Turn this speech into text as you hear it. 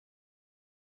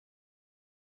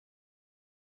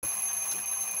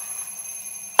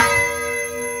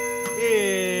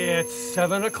It's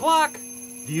 7 o'clock.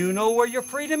 Do you know where your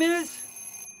freedom is?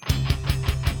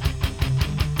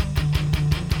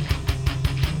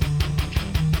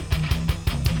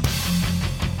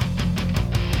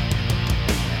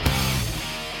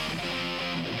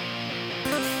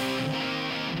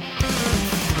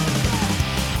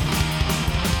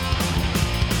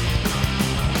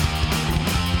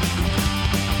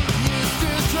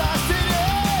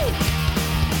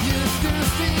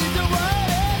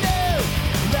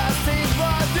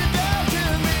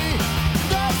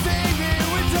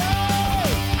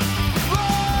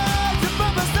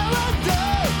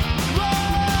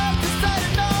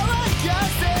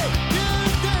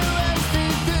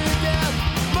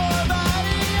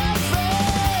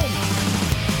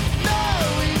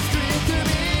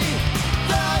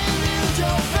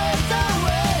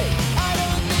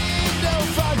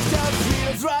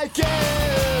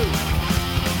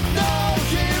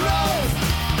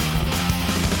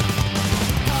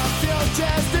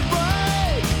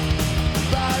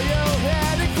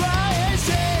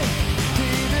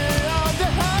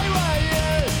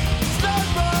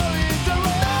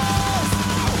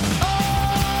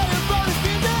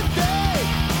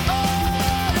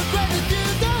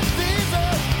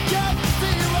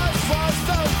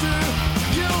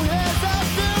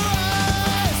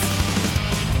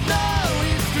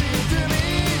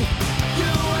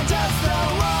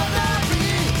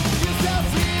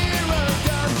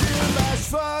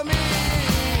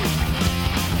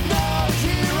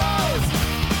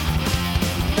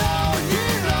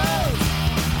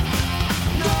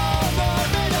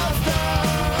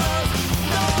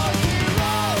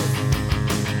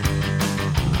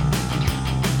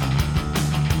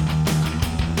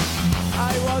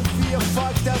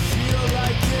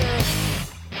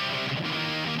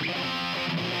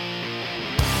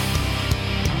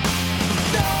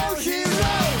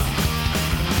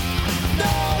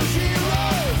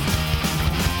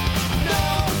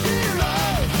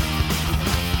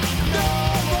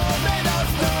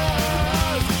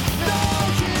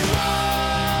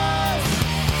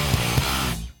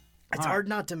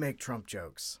 Not to make Trump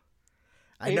jokes.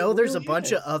 I know there's a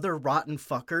bunch of other rotten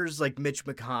fuckers like Mitch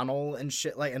McConnell and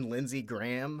shit like and Lindsey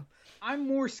Graham. I'm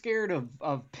more scared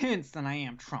of Pence than I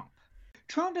am Trump.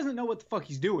 Trump doesn't know what the fuck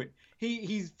he's doing.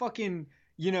 He's fucking,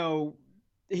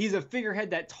 he's a figurehead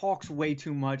that talks way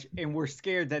too much, and we're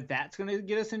scared that that's going to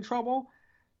get us in trouble.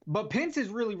 But Pence is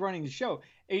really running the show.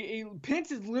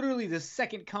 Pence is literally the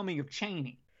second coming of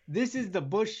Cheney. This is the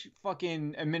Bush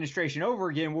fucking administration over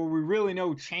again, where we really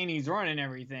know Cheney's running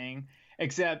everything,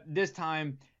 except this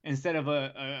time, instead of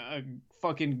a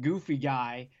fucking goofy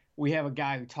guy, we have a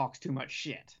guy who talks too much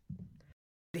shit.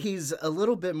 He's a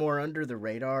little bit more under the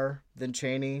radar than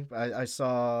Cheney. I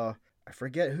saw, I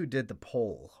forget who did the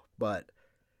poll, but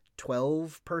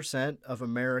 12% of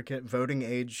voting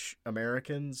age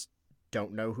Americans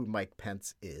don't know who Mike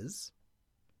Pence is.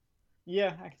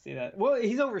 Yeah, I can see that. Well,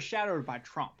 he's overshadowed by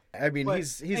Trump. I mean,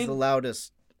 he's the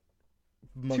loudest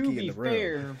monkey in the room. To be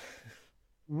fair,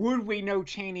 would we know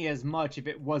Cheney as much if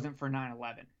it wasn't for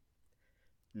 9/11?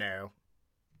 No.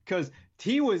 Because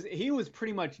he was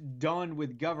pretty much done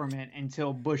with government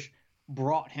until Bush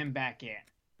brought him back in.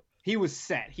 He was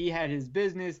set. He had his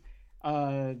business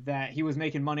that he was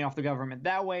making money off the government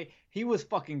that way. He was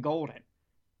fucking golden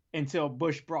until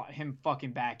Bush brought him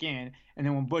fucking back in. And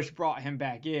then when Bush brought him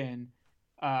back in,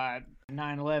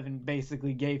 9/11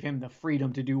 basically gave him the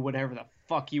freedom to do whatever the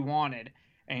fuck he wanted,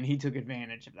 and he took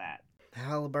advantage of that.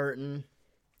 Halliburton.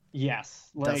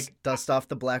 Yes. Dust off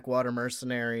the Blackwater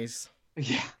mercenaries.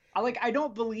 Yeah. I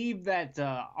don't believe that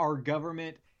our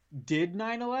government did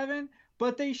 9/11,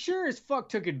 but they sure as fuck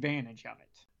took advantage of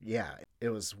it. Yeah. It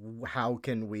was, how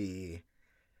can we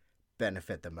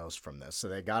benefit the most from this? So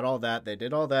they got all that. They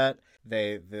did all that.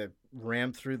 They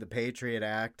rammed through the Patriot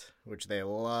Act, which they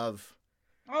love.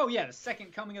 Oh, yeah, the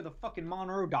second coming of the fucking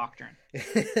Monroe Doctrine.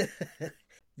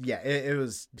 Yeah, it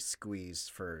was squeezed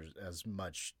for as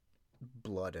much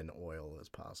blood and oil as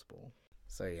possible.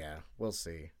 So, yeah, we'll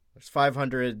see. There's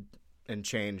 500 and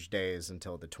change days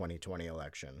until the 2020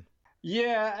 election.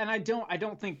 Yeah, and I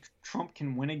don't think Trump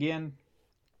can win again.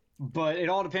 But it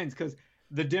all depends, because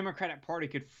the Democratic Party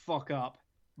could fuck up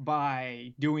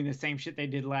by doing the same shit they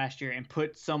did last year and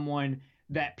put someone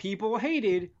that people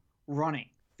hated running.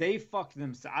 They fucked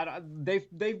themselves.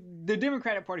 The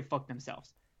Democratic Party fucked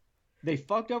themselves. They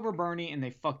fucked over Bernie and they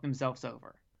fucked themselves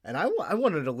over. And I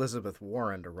wanted Elizabeth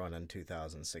Warren to run in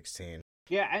 2016.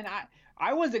 Yeah, and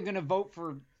I wasn't going to vote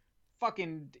for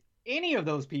fucking any of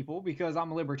those people because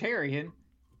I'm a libertarian.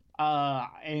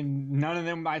 And none of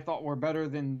them I thought were better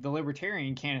than the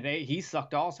libertarian candidate. He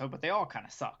sucked also, but they all kind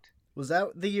of sucked. Was that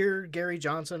the year Gary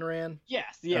Johnson ran?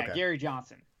 Yes, yeah, Okay. Gary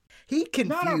Johnson. He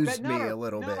confused me a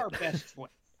little not bit. Our best choice.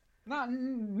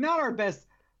 Not our best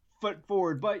foot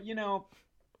forward, but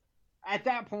at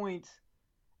that point,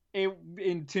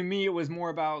 to me it was more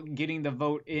about getting the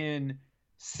vote in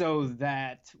so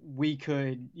that we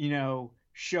could,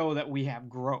 show that we have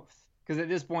growth. Because at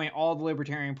this point, all the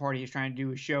Libertarian Party is trying to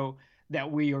do is show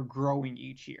that we are growing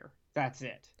each year. That's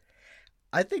it.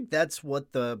 I think that's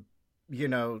what the,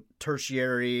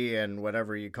 tertiary and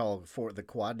whatever you call it for the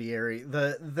quaternary,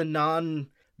 the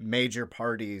non-major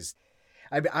parties.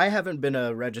 I haven't been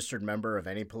a registered member of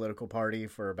any political party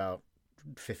for about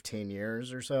 15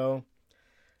 years or so.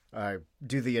 I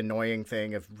do the annoying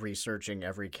thing of researching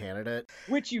every candidate.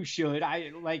 Which you should.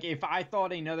 If I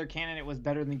thought another candidate was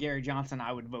better than Gary Johnson,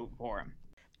 I would vote for him.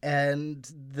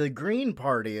 And the Green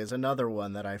Party is another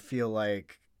one that I feel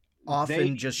like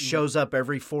often just shows up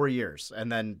every 4 years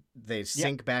and then they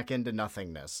sink back into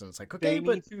nothingness. And it's like, okay,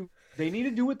 they need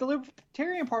to do what the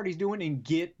Libertarian Party's doing and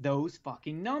get those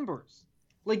fucking numbers.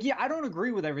 I don't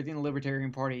agree with everything the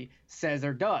Libertarian Party says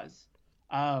or does.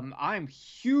 I'm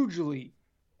hugely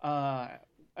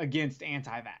against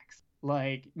anti-vax.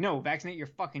 No, vaccinate your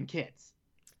fucking kids.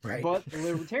 Right. But the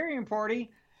Libertarian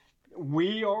Party,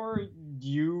 the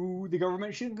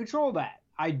government shouldn't control that.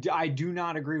 I do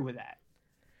not agree with that.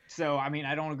 So, I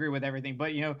don't agree with everything,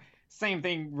 but same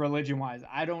thing religion-wise.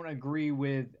 I don't agree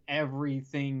with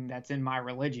everything that's in my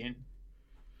religion.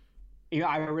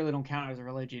 I really don't count it as a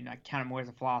religion. I count it more as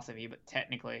a philosophy, but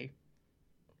technically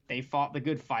they fought the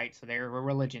good fight, so they're a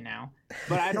religion now.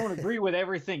 But I don't agree with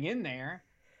everything in there.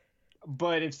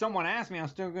 But if someone asks me, I'm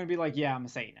still going to be like, yeah, I'm a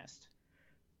Satanist.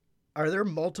 Are there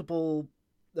multiple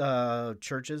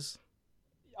churches?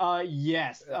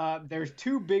 Yes. There's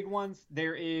two big ones.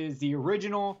 There is the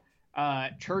original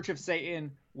Church of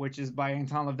Satan, which is by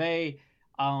Anton LaVey.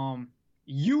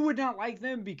 You would not like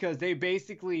them because they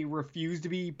basically refuse to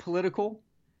be political.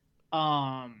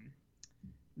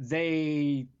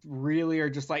 They really are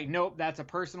just like, nope, that's a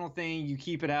personal thing. You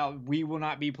keep it out. We will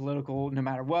not be political no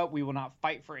matter what. We will not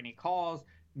fight for any cause.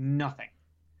 Nothing.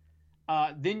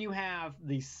 Then you have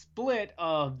the split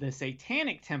of the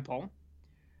Satanic Temple,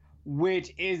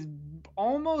 which is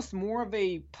almost more of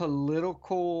a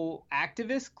political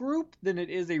activist group than it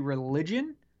is a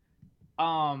religion.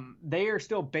 They are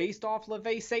still based off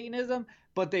LaVey Satanism,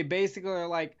 but they basically are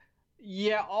like,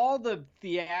 yeah, all the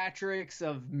theatrics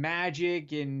of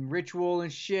magic and ritual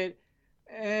and shit,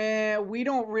 we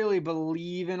don't really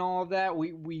believe in all of that.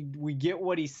 We get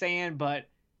what he's saying, but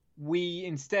we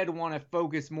instead want to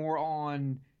focus more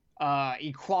on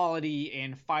equality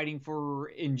and fighting for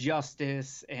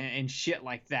injustice and shit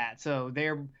like that. So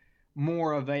they're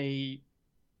more of a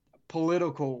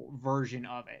political version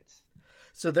of it.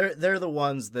 So they're the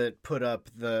ones that put up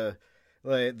the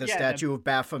statue of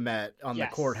Baphomet on the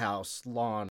courthouse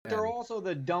lawn. They're also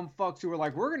the dumb fucks who are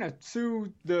like, we're going to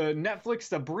sue the Netflix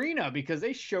Sabrina because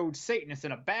they showed Satanists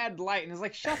in a bad light. And it's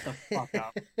like, shut the fuck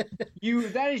up.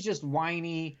 That is just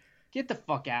whiny. Get the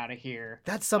fuck out of here.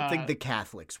 That's something the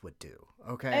Catholics would do,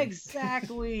 okay?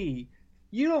 Exactly.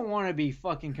 You don't want to be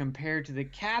fucking compared to the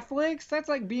Catholics. That's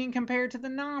like being compared to the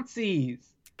Nazis.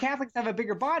 Catholics have a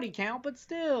bigger body count, but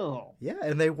still. Yeah,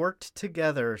 and they worked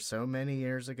together so many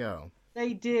years ago.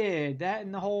 They did. That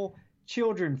and the whole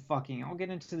children fucking. I'll get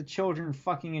into the children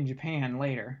fucking in Japan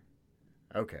later.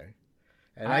 Okay.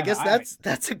 And I guess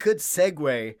that's a good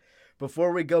segue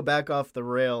before we go back off the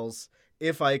rails,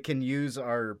 if I can use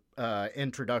our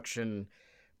introduction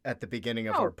at the beginning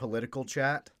of our political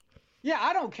chat. Yeah,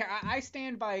 I don't care. I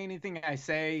stand by anything I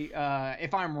say.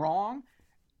 If I'm wrong,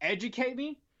 educate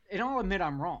me, and I'll admit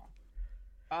I'm wrong.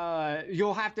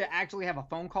 You'll have to actually have a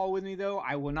phone call with me, though.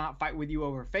 I will not fight with you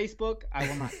over Facebook. I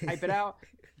will not type it out.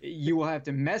 You will have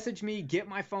to message me, get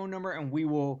my phone number, and we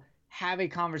will have a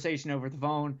conversation over the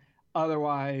phone.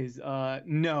 Otherwise,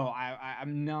 no,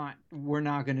 I'm not. We're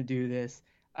not going to do this.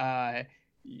 I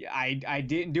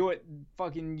didn't do it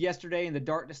fucking yesterday in the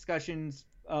Dark Discussions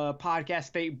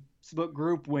podcast Facebook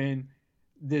group when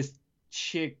this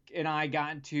chick and I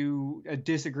got into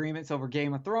disagreements over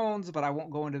Game of Thrones, but I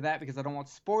won't go into that because I don't want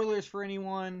spoilers for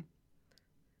anyone.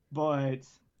 But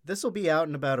this will be out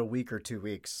in about a week or 2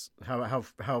 weeks. How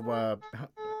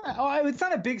Oh, it's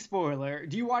not a big spoiler.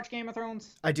 Do you watch Game of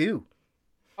Thrones? I do.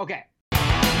 Okay.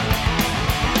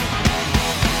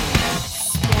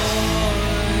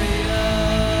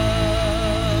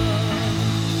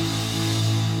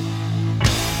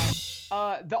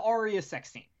 The Arya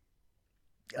sex scene.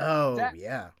 Oh,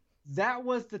 yeah. That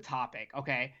was the topic.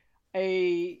 Okay.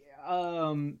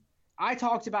 I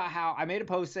talked about how I made a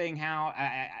post saying how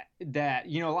that,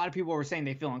 you know, a lot of people were saying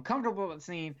they feel uncomfortable about the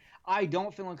scene. I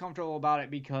don't feel uncomfortable about it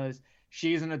because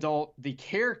she's an adult, the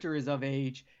character is of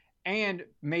age, and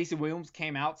Macy Williams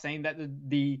came out saying that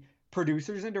the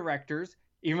producers and directors,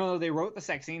 even though they wrote the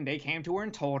sex scene, they came to her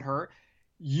and told her,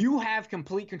 you have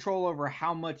complete control over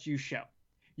how much you show.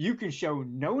 You can show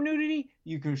no nudity,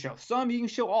 you can show some, you can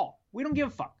show all. We don't give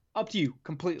a fuck. Up to you,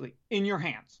 completely, in your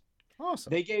hands.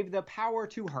 Awesome. They gave the power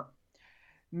to her.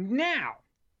 Now,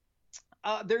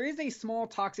 there is a small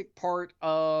toxic part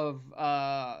of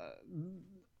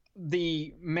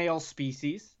the male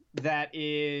species that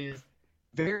is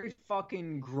very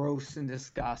fucking gross and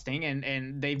disgusting,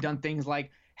 and they've done things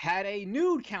like had a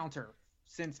nude counter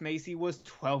since Macy was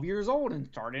 12 years old and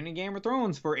started in Game of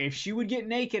Thrones for if she would get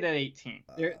naked at 18.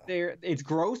 It's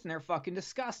gross and they're fucking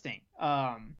disgusting.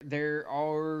 There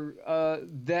are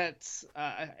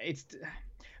it's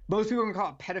most people can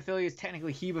call it pedophilia. It's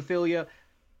technically hebephilia.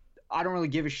 I don't really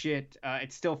give a shit.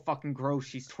 It's still fucking gross.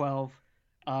 She's 12.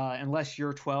 Unless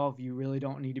you're 12, you really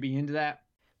don't need to be into that.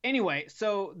 Anyway,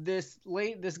 so this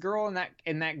girl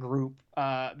in that group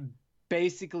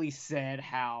basically said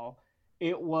how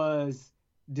it was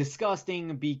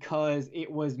disgusting because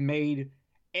it was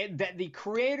that the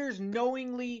creators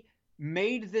knowingly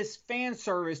made this fan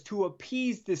service to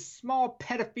appease this small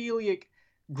pedophilic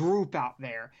group out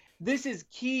there. This is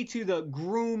key to the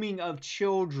grooming of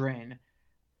children.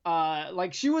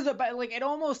 Like she was about, like it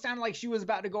almost sounded like she was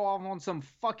about to go off on some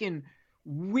fucking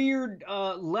weird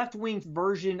left-wing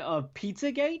version of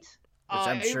Pizzagate. Which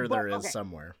I'm sure there is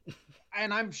somewhere.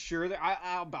 And I'm sure that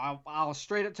I'll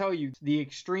straight up tell you, the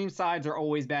extreme sides are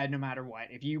always bad no matter what.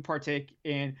 If you partake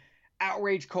in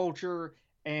outrage culture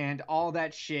and all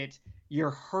that shit, you're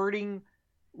hurting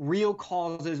real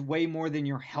causes way more than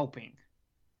you're helping.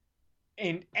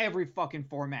 In every fucking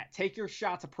format. Take your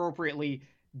shots appropriately.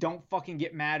 Don't fucking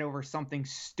get mad over something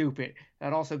stupid.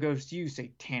 That also goes to you,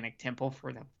 Satanic Temple,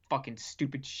 for the fucking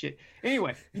stupid shit.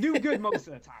 Anyway, you do good most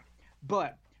of the time.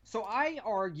 But so I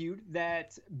argued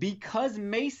that because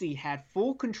Macy had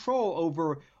full control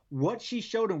over what she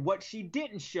showed and what she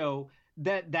didn't show,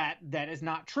 that is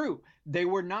not true. They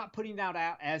were not putting that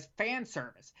out as fan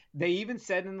service. They even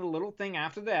said in the little thing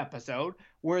after the episode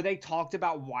where they talked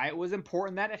about why it was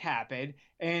important that it happened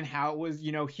and how it was,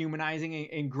 you know, humanizing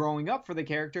and growing up for the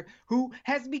character who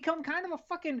has become kind of a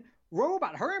fucking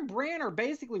robot. Her and Bran are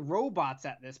basically robots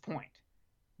at this point.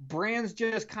 Bran's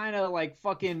just kind of like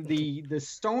fucking the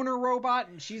stoner robot,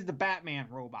 and she's the Batman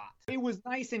robot. It was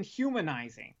nice and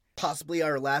humanizing. Possibly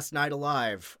our last night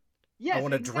alive. Yes, I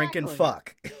want to drink and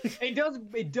fuck.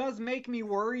 It does make me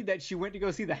worried that she went to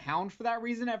go see the Hound for that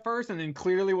reason at first, and then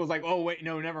clearly was like, oh wait,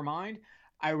 no, never mind.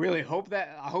 I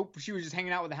hope she was just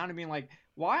hanging out with the Hound and being like,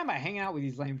 why am I hanging out with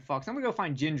these lame fucks? I'm gonna go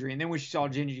find Gendry. And then when she saw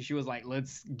Gendry, she was like,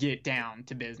 let's get down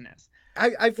to business.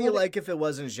 I feel like if it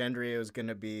wasn't Gendry, it was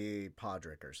gonna be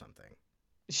Podrick or something.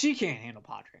 She can't handle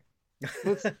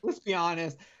Podrick. Let's be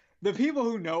honest. The people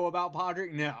who know about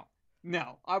Podrick,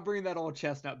 no, I'll bring that old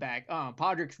chestnut back.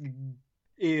 Podrick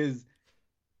is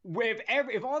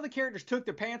if all the characters took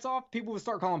their pants off, people would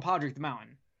start calling Podrick the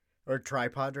Mountain or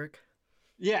Tripodrick.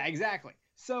 Yeah, exactly.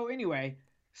 So anyway,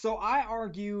 I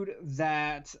argued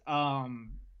that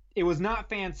it was not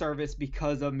fan service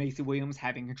because of Macy Williams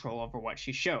having control over what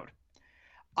she showed.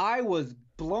 I was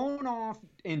blown off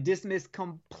and dismissed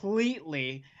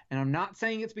completely, and I'm not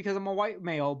saying it's because I'm a white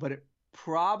male, but it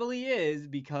probably is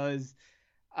because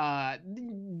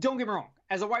don't get me wrong,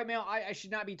 as a white male, I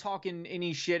should not be talking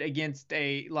any shit against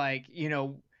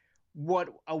what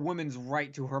a woman's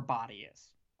right to her body is.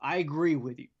 I agree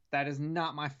with you. That is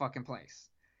not my fucking place.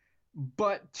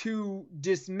 But to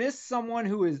dismiss someone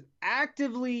who is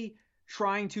actively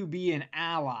trying to be an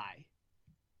ally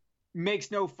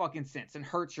makes no fucking sense and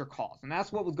hurts your cause. And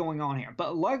that's what was going on here.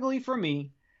 But luckily for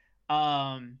me,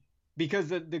 because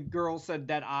the girl said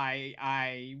that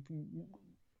I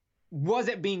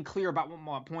wasn't being clear about what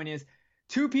my point is,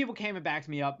 two people came and backed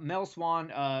me up. Mel Swan,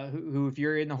 who if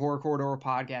you're in the Horror Corridor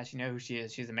podcast, you know who she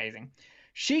is. She's amazing.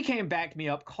 She came backed me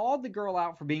up, called the girl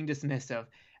out for being dismissive,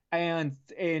 and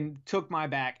took my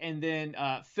back. And then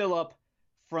Philip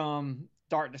from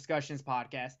Dark Discussions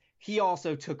podcast, he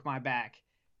also took my back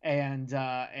and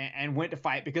went to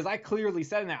fight, because I clearly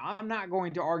said in there, I'm not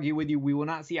going to argue with you. We will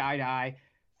not see eye to eye.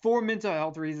 For mental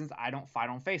health reasons, I don't fight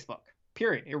on Facebook.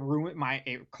 Period.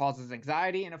 It causes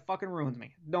anxiety and it fucking ruins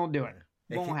me. Don't do it.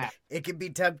 Won't happen. It can be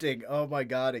tempting. Oh my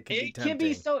god, it can be tempting.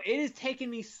 It has taken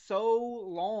me so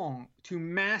long to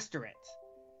master it.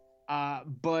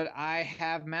 But I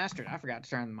have mastered it. I forgot to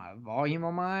turn my volume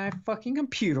on my fucking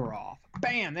computer off.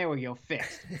 Bam, there we go,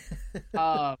 fixed.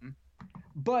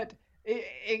 But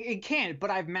it can. But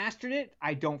I've mastered it.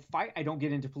 I don't fight. I don't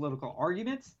get into political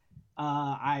arguments.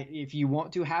 If you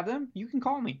want to have them, you can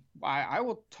call me. I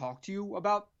will talk to you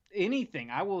about anything.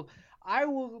 I will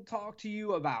talk to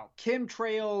you about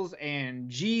chemtrails and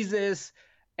Jesus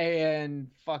and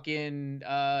fucking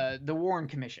the Warren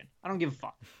Commission. I don't give a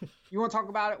fuck. You want to talk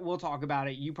about it? We'll talk about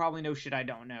it. You probably know shit I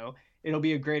don't know. It'll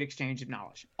be a great exchange of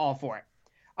knowledge. All for it.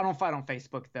 I don't fight on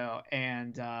Facebook though,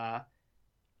 and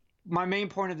my main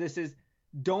point of this is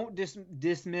don't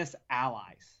dismiss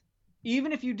allies,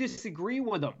 even if you disagree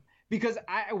with them. Because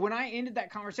when I ended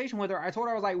that conversation with her, I told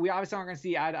her, I was like, we obviously aren't going to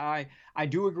see eye to eye. I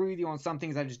do agree with you on some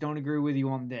things. I just don't agree with you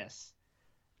on this.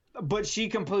 But she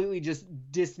completely just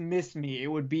dismissed me. It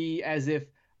would be as if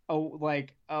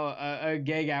a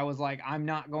gay guy was like, I'm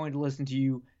not going to listen to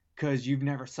you because you've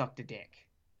never sucked a dick.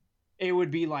 It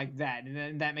would be like that.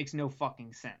 And that makes no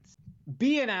fucking sense.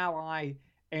 Be an ally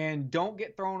and don't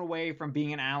get thrown away from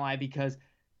being an ally because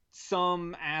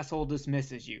some asshole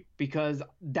dismisses you. Because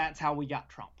that's how we got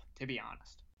Trump. To be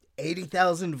honest,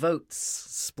 80,000 votes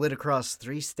split across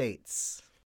 3 states.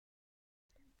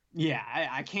 Yeah,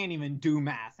 I can't even do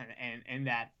math, and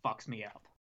that fucks me up.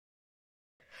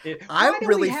 I'm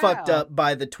really fucked up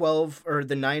by the 12 or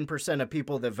the 9% of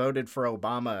people that voted for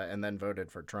Obama and then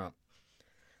voted for Trump.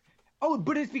 Oh,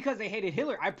 but it's because they hated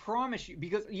Hillary. I promise you.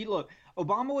 Because you look,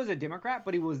 Obama was a Democrat,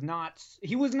 but he was not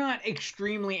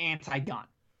extremely anti-gun.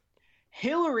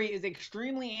 Hillary is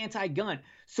extremely anti-gun.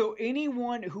 So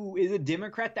anyone who is a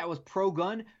Democrat that was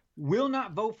pro-gun will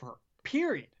not vote for her,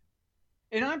 period.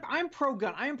 And I'm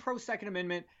pro-gun. I am pro-Second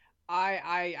Amendment.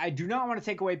 I do not want to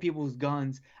take away people's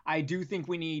guns. I do think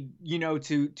we need,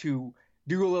 to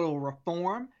do a little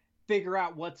reform, figure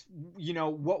out what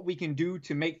we can do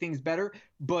to make things better.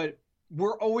 But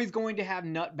we're always going to have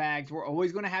nutbags. We're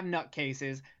always going to have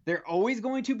nutcases. They're always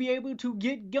going to be able to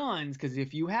get guns because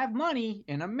if you have money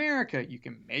in America, you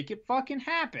can make it fucking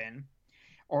happen.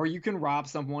 Or you can rob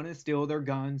someone and steal their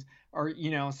guns or,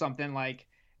 something like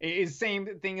it's the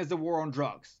same thing as the war on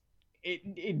drugs.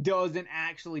 It doesn't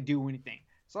actually do anything.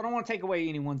 So I don't want to take away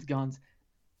anyone's guns.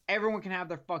 Everyone can have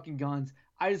their fucking guns.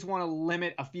 I just want to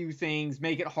limit a few things,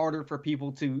 make it harder for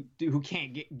people who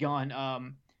can't get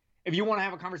gun. If you want to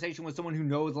have a conversation with someone who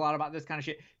knows a lot about this kind of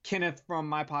shit, Kenneth from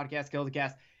my podcast, Kill the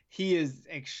Cast, he is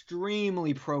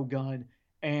extremely pro-gun,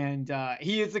 and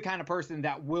he is the kind of person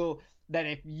that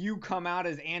if you come out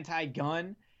as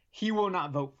anti-gun, he will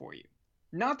not vote for you.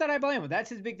 Not that I blame him. That's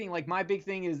his big thing. Like, my big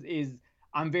thing is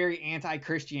I'm very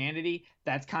anti-Christianity.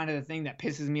 That's kind of the thing that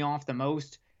pisses me off the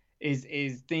most is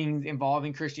things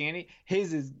involving Christianity.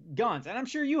 His is guns, and I'm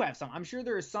sure you have some. I'm sure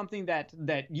there is something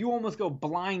that you almost go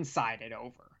blindsided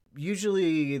over.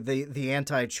 Usually the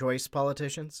anti-choice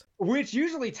politicians. Which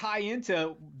usually tie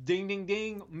into ding, ding,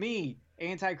 ding, me,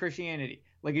 anti-Christianity.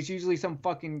 Like, it's usually some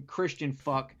fucking Christian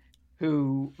fuck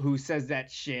who says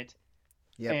that shit.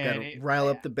 Yeah, gotta rile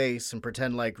up the base and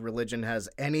pretend like religion has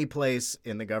any place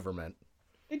in the government.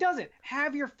 It doesn't.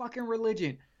 Have your fucking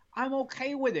religion. I'm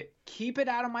okay with it. Keep it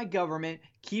out of my government.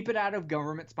 Keep it out of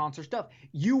government-sponsored stuff.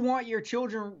 You want your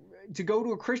children to go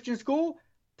to a Christian school?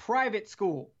 Private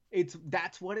school.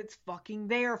 That's what it's fucking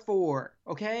there for,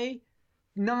 okay?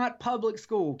 Not public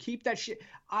school. Keep that shit.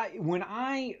 When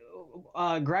I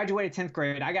graduated 10th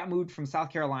grade, I got moved from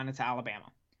South Carolina to Alabama.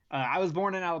 I was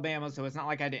born in Alabama, so it's not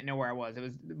like I didn't know where I was.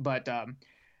 But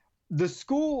the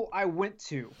school I went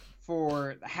to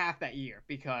for half that year,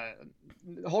 because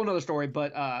a whole nother story,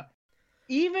 but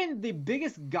even the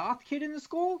biggest goth kid in the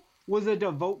school was a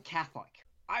devout Catholic.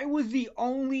 I was the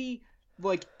only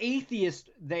atheist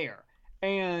there.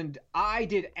 And I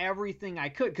did everything I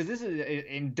could, because this is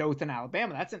in Dothan,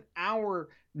 Alabama. That's an hour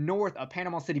north of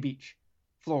Panama City Beach,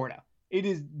 Florida. It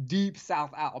is deep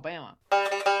South Alabama.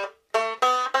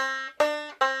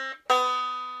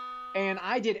 And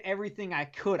I did everything I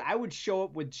could. I would show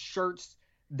up with shirts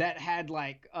that had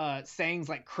sayings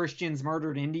like Christians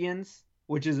murdered Indians,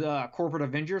 which is a Corporate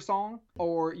Avenger song.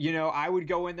 Or, I would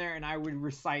go in there and I would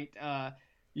recite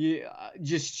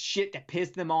just shit to piss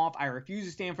them off. I refuse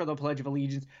to stand for the Pledge of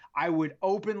Allegiance. I would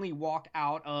openly walk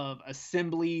out of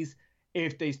assemblies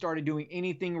if they started doing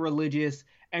anything religious.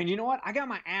 And you know what? I got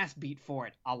my ass beat for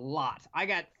it a lot. I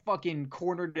got fucking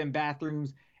cornered in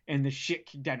bathrooms and the shit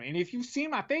kicked out of me. And if you've seen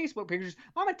my Facebook pictures,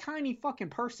 I'm a tiny fucking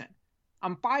person.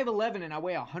 I'm 5'11" and I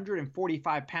weigh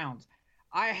 145 pounds.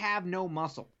 I have no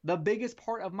muscle. The biggest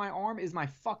part of my arm is my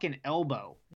fucking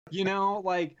elbow.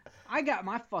 I got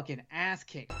my fucking ass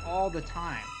kicked all the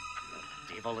time.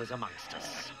 Devil is amongst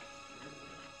us.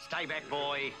 Stay back,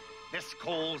 boy. This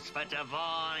calls for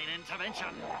divine intervention.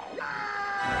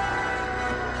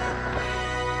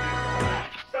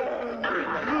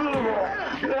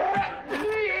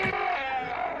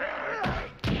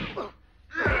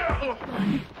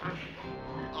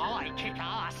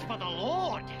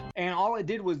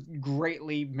 did was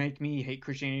greatly make me hate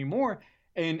Christianity more.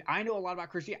 And I know a lot about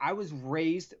Christianity. I was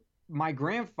raised, my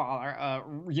grandfather,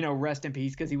 rest in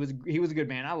peace, because he was a good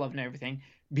man. I loved him and everything.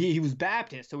 He was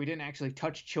Baptist, so he didn't actually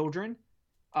touch children,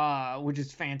 which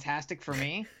is fantastic for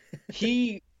me.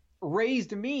 He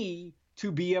raised me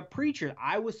to be a preacher.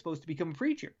 I was supposed to become a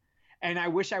preacher. And I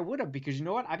wish I would have, because you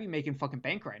know what? I'd be making fucking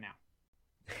bank right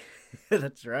now.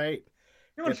 That's right.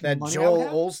 You know Get that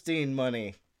Joel Osteen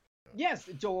money. Yes,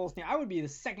 Joel Osteen. I would be the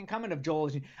second coming of Joel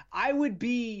Osteen. I would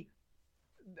be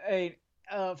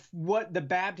what the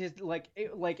Baptist like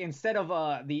instead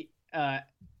of the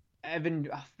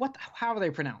how are they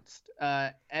pronounced?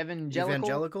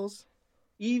 Evangelicals.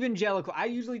 Evangelical. I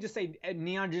usually just say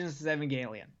Neon Genesis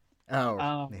Evangelion.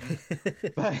 Oh.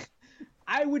 But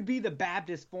I would be the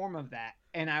Baptist form of that,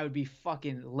 and I would be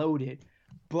fucking loaded.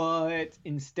 But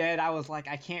instead, I was like,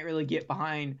 I can't really get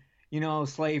behind,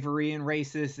 slavery and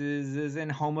racists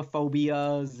and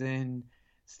homophobias and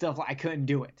stuff. I couldn't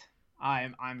do it.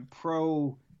 I'm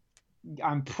pro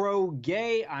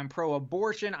gay. I'm pro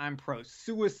abortion. I'm pro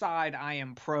suicide. I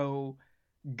am pro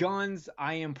guns.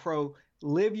 I am pro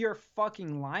live your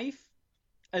fucking life.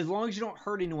 As long as you don't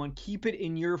hurt anyone, keep it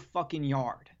in your fucking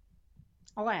yard.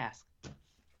 I'll ask.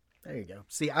 There you go.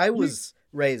 See, I was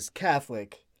raised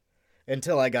Catholic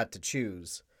until I got to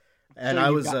choose. And so I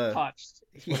was touched,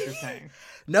 is what you're saying.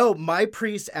 No, my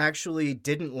priest actually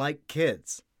didn't like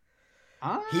kids.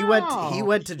 Oh, He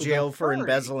went to jail for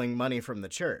embezzling money from the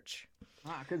church.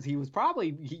 Because he was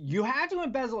probably, you had to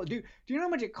embezzle it. Dude, do you know how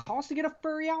much it costs to get a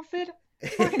furry outfit?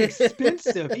 It's fucking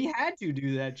expensive. He had to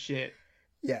do that shit.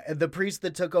 Yeah, and the priest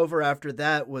that took over after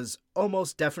that was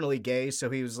almost definitely gay,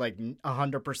 so he was like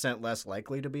 100% less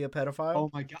likely to be a pedophile. Oh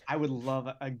my God, I would love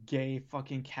a gay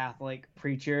fucking Catholic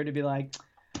preacher to be like,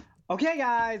 okay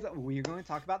guys, we're going to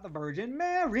talk about the Virgin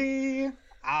Mary.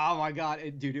 Oh my God,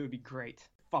 dude, it would be great.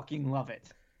 Fucking love it.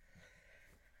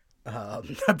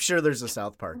 I'm sure there's a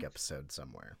South Park episode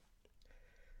somewhere.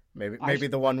 Maybe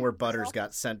the one where Butters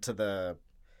got sent to the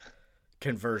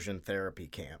conversion therapy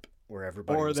camp where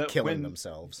everybody was killing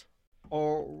themselves.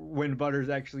 Or when Butters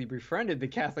actually befriended the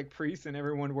Catholic priest and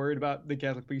everyone worried about the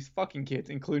Catholic priest fucking kids,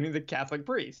 including the Catholic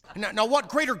priest. Now what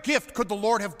greater gift could the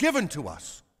Lord have given to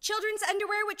us? Children's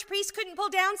underwear, which priests couldn't pull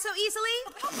down so easily?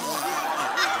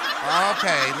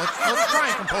 Okay, let's try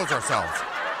and compose ourselves.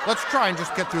 Let's try and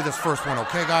just get through this first one,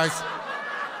 okay, guys?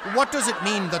 What does it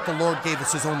mean that the Lord gave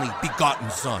us his only begotten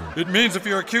son? It means if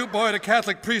you're a cute boy at a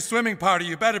Catholic priest swimming party,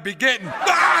 you better be getting...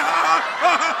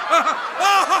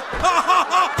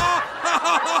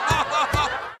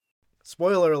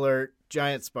 Spoiler alert,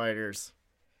 giant spiders.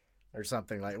 Or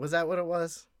something like... Was that what it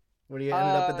was? When you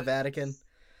ended up at the Vatican?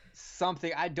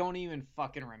 Something. I don't even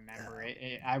fucking remember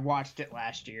it. I watched it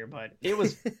last year, but it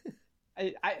was...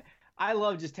 I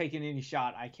love just taking any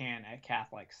shot I can at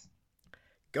Catholics.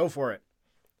 Go for it.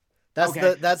 That's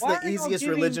okay. That's the easiest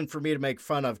religion for me to make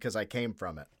fun of because I came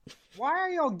from it. Why are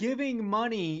y'all giving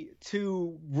money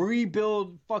to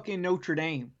rebuild fucking Notre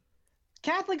Dame?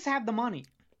 Catholics have the money.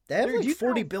 They have like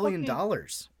 $40 billion. Do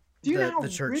you know how the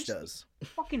church rich does? The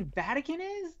fucking Vatican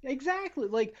is? Exactly.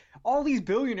 Like all these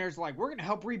billionaires are like, we're gonna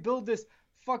help rebuild this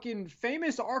fucking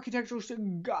famous architectural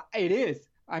it is.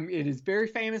 It is very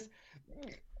famous.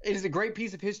 It is a great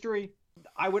piece of history.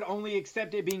 I would only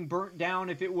accept it being burnt down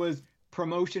if it was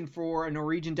promotion for a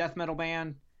Norwegian death metal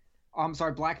band. I'm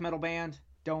sorry, black metal band.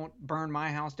 Don't burn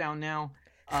my house down now.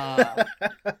 But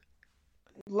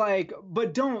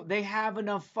don't. They have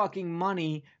enough fucking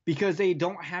money because they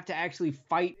don't have to actually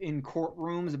fight in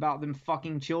courtrooms about them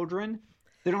fucking children.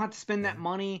 They don't have to spend that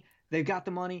money. They've got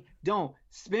the money. Don't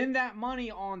spend that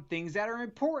money on things that are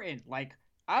important. Like,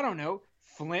 I don't know,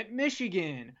 Flint,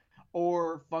 Michigan.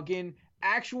 Or fucking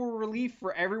actual relief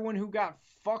for everyone who got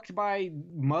fucked by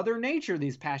Mother Nature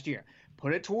this past year.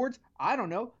 Put it towards, I don't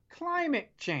know, climate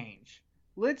change.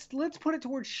 Let's put it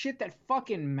towards shit that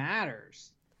fucking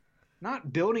matters.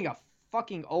 Not building a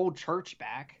fucking old church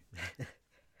back.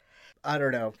 I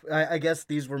don't know. I guess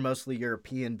these were mostly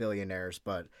European billionaires,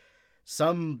 but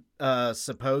some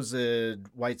supposed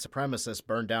white supremacists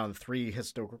burned down 3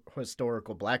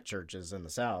 historical black churches in the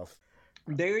South.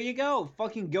 There you go.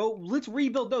 Fucking go. Let's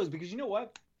rebuild those because you know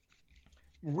what?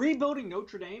 Rebuilding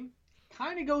Notre Dame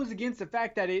kind of goes against the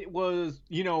fact that it was,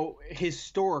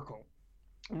 historical.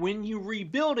 When you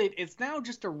rebuild it, it's now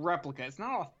just a replica. It's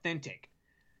not authentic.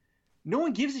 No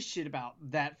one gives a shit about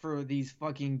that for these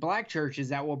fucking black churches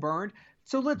that will burn.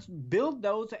 So let's build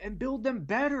those and build them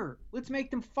better. Let's make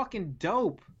them fucking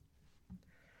dope.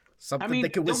 Something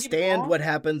that can withstand what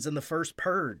happens in the first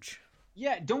purge.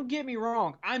 Yeah, don't get me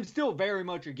wrong. I'm still very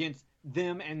much against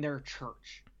them and their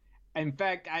church. In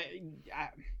fact,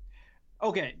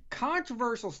 okay,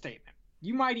 controversial statement.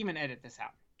 You might even edit this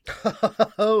out.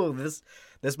 Oh,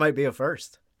 this might be a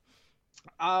first.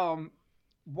 Why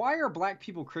are black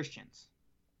people Christians?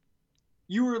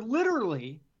 You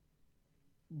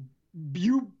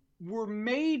were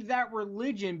made that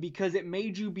religion because it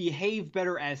made you behave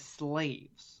better as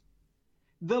slaves.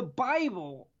 The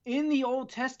Bible in the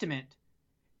Old Testament,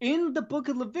 in the book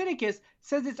of Leviticus,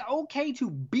 says it's okay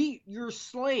to beat your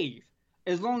slave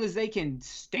as long as they can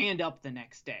stand up the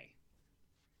next day.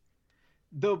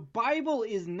 The Bible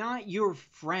is not your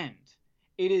friend.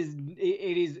 It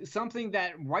is something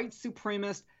that white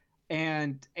supremacist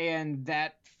and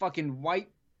that fucking white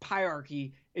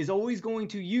hierarchy is always going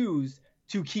to use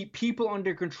to keep people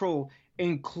under control,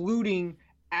 including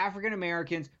African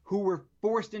Americans who were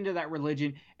forced into that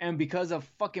religion, and because of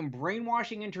fucking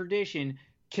brainwashing and tradition,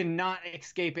 cannot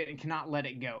escape it and cannot let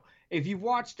it go. If you've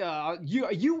watched,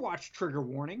 you watched Trigger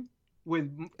Warning with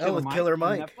Killer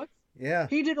Mike. On Netflix. Yeah.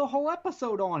 He did a whole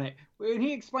episode on it, and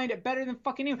he explained it better than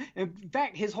fucking you. In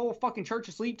fact, his whole fucking Church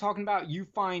of Sleep talking about you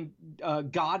find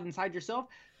God inside yourself,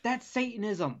 that's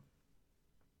Satanism.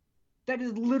 That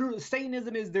is literally,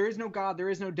 Satanism is there is no God, there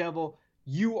is no devil,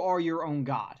 you are your own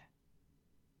God.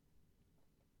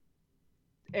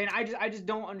 And I just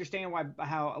don't understand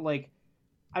how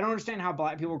I don't understand how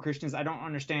black people are Christians. I don't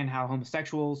understand how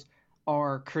homosexuals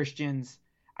are Christians.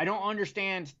 I don't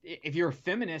understand, if you're a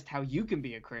feminist, how you can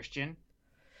be a Christian.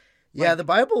 Yeah, the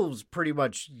Bible is pretty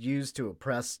much used to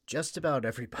oppress just about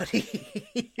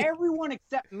everybody. Everyone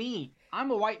except me.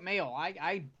 I'm a white male.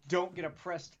 I don't get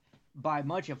oppressed by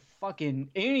much of fucking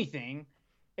anything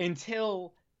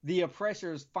until the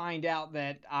oppressors find out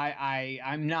that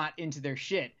I'm not into their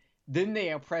shit. Then they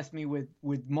oppress me with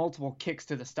multiple kicks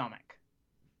to the stomach.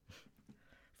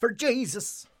 For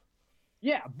Jesus.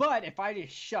 Yeah, but if I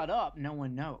just shut up, no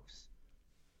one knows.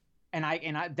 And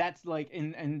that's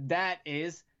and that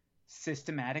is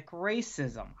systematic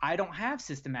racism. I don't have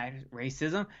systematic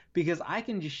racism because I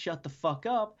can just shut the fuck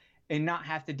up and not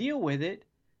have to deal with it.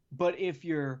 But if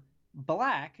you're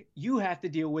black, you have to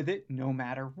deal with it no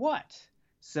matter what.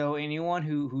 So anyone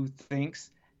who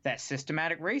thinks that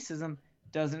systematic racism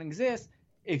doesn't exist,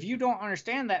 if you don't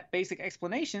understand that basic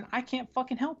explanation, I can't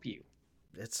fucking help you.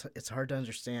 It's hard to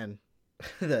understand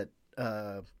that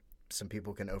some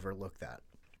people can overlook that.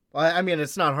 Well, I mean,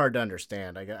 it's not hard to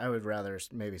understand. I would rather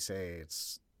maybe say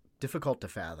it's difficult to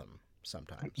fathom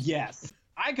sometimes. Yes.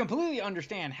 I completely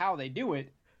understand how they do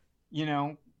it. You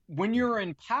know, when you're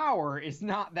in power, it's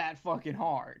not that fucking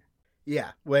hard.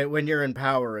 Yeah. When you're in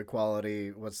power,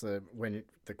 equality,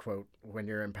 the quote, when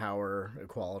you're in power,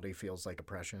 equality feels like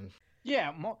oppression.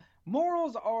 Yeah.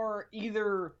 Morals are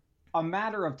either a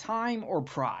matter of time or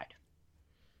pride.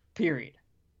 Period.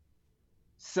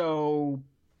 So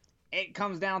it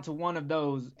comes down to one of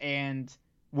those, and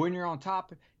when you're on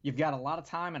top, you've got a lot of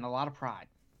time and a lot of pride.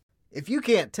 If you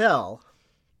can't tell,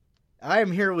 I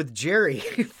am here with Jerry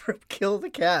from Kill the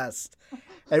Cast,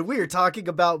 and we are talking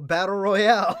about Battle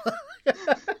Royale.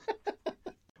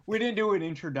 We didn't do an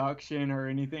introduction or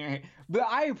anything, but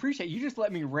I appreciate you just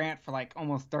let me rant for like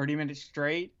almost 30 minutes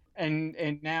straight, and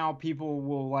now people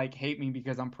will hate me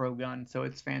because I'm pro-gun, so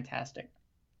it's fantastic.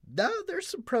 No, there's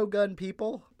some pro-gun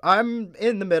people. I'm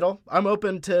in the middle. I'm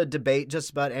open to debate just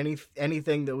about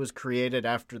anything that was created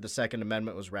after the Second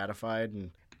Amendment was ratified,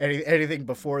 and anything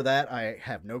before that, I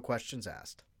have no questions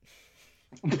asked.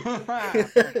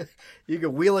 You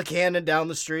can wheel a cannon down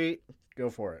the street, go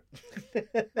for it.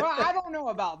 Well, I don't know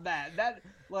about that. That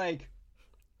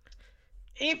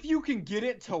if you can get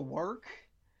it to work,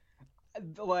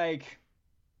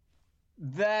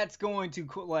 that's going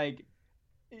to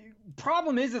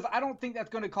problem is I don't think that's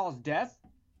going to cause death,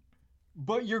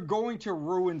 but you're going to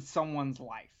ruin someone's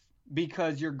life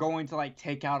because you're going to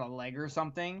take out a leg or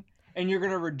something, and you're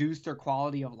going to reduce their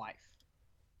quality of life.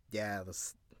 Yeah,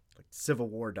 this Civil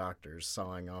War doctors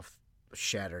sawing off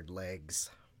shattered legs.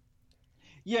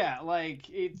 Yeah,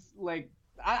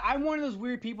 I'm one of those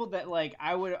weird people that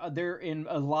they're in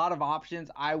a lot of options.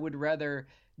 I would rather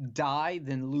die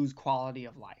than lose quality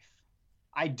of life.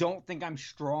 I don't think I'm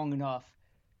strong enough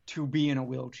to be in a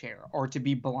wheelchair, or to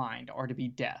be blind, or to be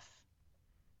deaf,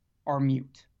 or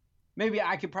mute. Maybe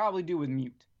I could probably do with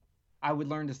mute. I would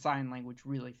learn the sign language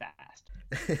really fast.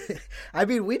 I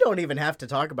mean, we don't even have to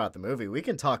talk about the movie. We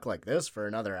can talk like this for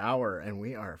another hour, and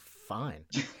we are fine.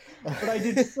 But I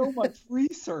did so much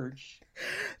research.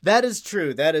 That is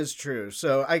true. That is true.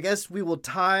 So I guess we will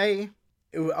tie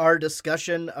our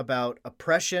discussion about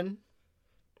oppression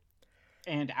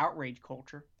and outrage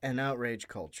culture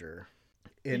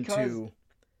into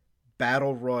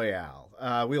Battle Royale.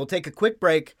 We will take a quick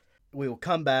break, we will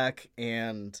come back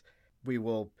and we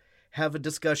will have a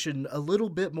discussion a little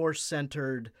bit more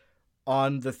centered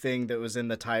on the thing that was in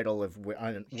the title of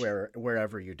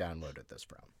wherever you downloaded this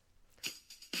from.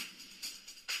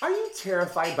 Are you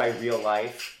terrified by real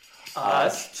life?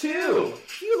 Us too!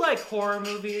 Do you like horror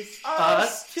movies?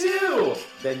 Us too!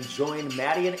 Then join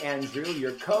Maddie and Andrew,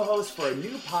 your co-hosts, for a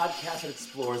new podcast that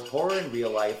explores horror in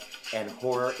real life and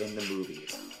horror in the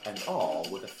movies, and all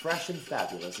with a fresh and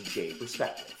fabulous gay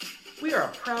perspective. We are a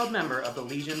proud member of the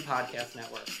Legion Podcast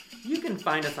Network. You can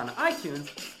find us on iTunes,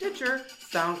 Stitcher,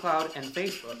 SoundCloud, and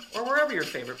Facebook, or wherever your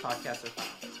favorite podcasts are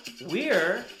found.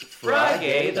 We're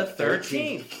Friday the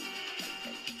 13th.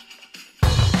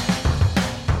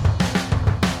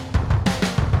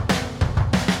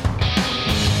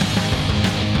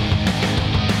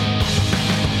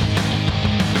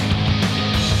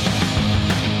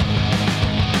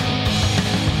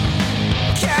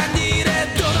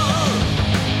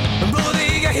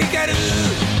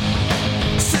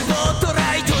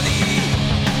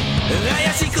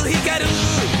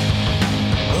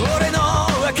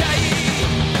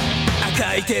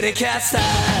テレキャスター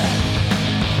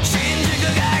新宿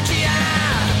が来や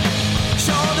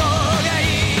衝動がい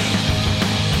い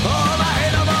お前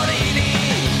の森に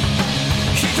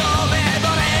一目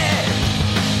惚れ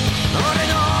俺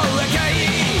の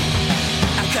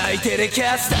赤いテレキ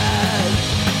ャスター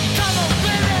Come on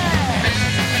baby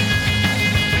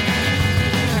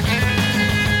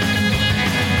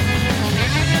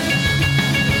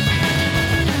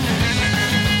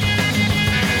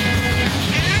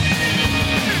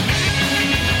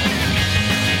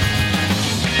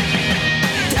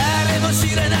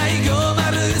知らない50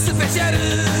スペシャル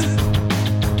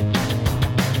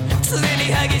常に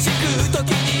激しく時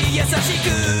に優し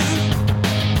く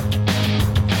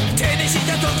手にし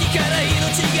た時から命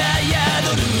が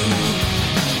宿る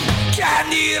キャン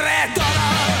ディーレッドの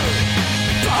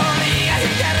ボリが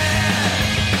光る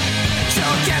超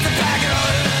キャズパグロ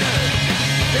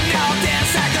脳天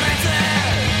炸裂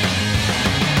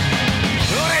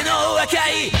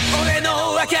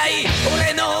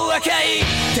俺の赤い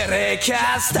テレキ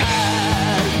ャスター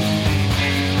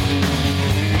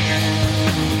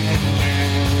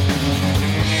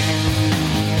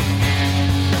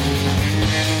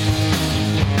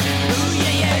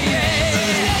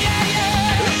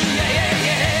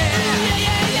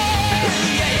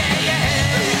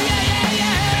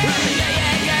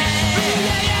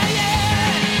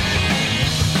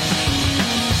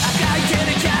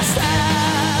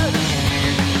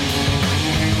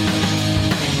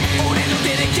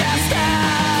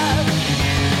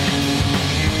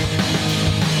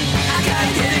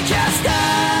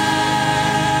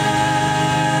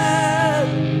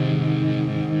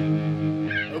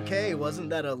Wasn't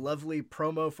that a lovely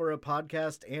promo for a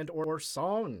podcast and or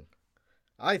song?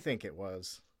 I think it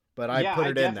was, but I put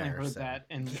it in there. Yeah, I definitely heard that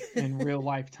in real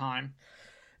life time.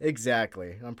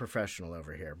 Exactly. I'm professional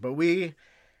over here. But we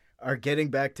are getting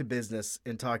back to business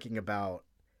and talking about,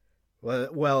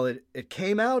 well, it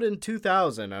came out in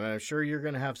 2000, and I'm sure you're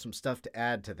going to have some stuff to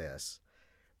add to this.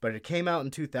 But it came out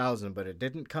in 2000, but it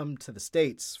didn't come to the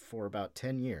States for about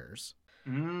 10 years.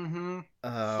 Mm-hmm.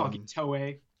 Fucking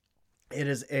Toei. It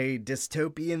is a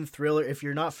dystopian thriller. If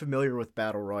you're not familiar with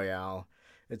Battle Royale,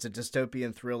 it's a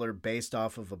dystopian thriller based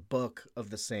off of a book of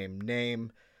the same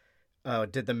name.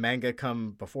 Did the manga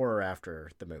come before or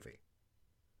after the movie?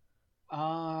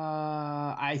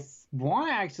 I want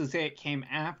to actually say it came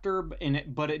after,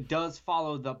 but it does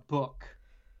follow the book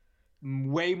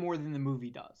way more than the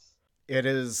movie does. It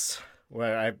is.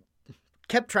 Well, I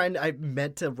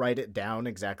meant to write it down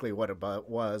exactly what it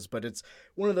was, but it's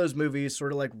one of those movies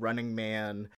sort of like Running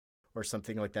Man or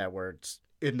something like that where it's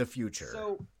in the future.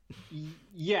 So,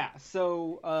 yeah.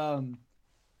 So,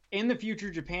 in the future,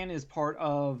 Japan is part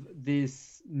of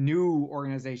this new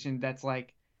organization that's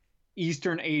like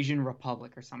Eastern Asian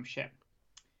Republic or some shit.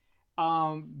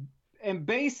 And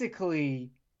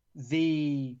basically,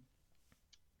 the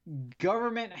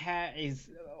government is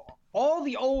all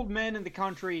the old men in the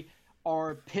country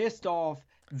are pissed off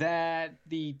that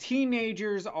the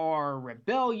teenagers are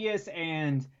rebellious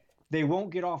and they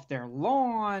won't get off their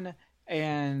lawn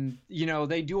and, you know,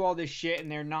 they do all this shit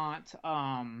and they're not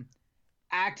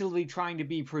actively trying to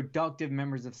be productive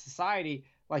members of society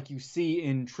like you see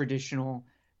in traditional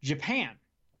Japan.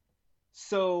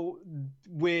 So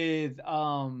with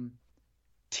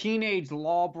teenage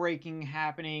law breaking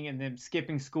happening and them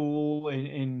skipping school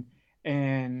and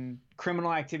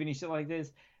criminal activity, shit like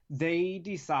this, they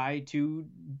decide to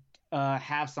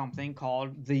have something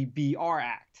called the BR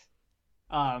Act,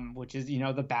 which is, you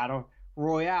know, the Battle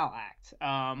Royale Act.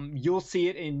 You'll see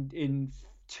it in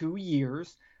 2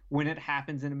 years when it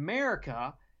happens in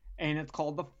America, and it's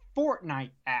called the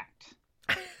Fortnite Act.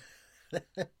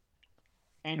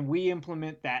 And we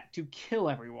implement that to kill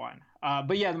everyone.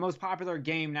 But yeah, the most popular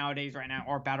game nowadays right now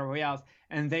are Battle Royales,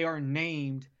 and they are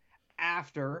named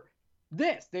after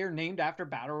this. They're named after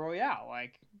Battle Royale.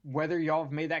 Like, whether y'all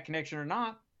have made that connection or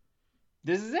not,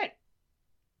 this is it.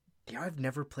 Yeah, I've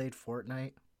never played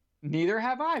Fortnite. Neither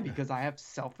have I, because I have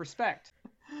self-respect.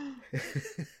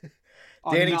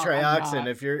 Danny Trioxin,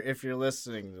 if you're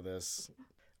listening to this,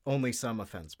 only some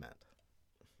offense meant.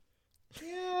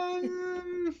 Yeah,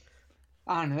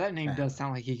 I don't know. That name does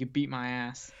sound like he could beat my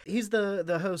ass. He's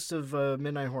the host of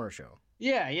Midnight Horror Show.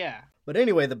 Yeah. But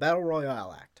anyway, the Battle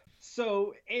Royale Act.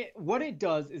 So what it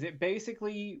does is it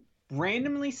basically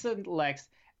randomly selects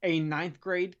a 9th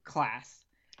grade class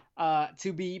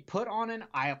to be put on an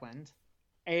island,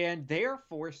 and they are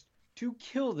forced to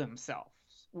kill themselves.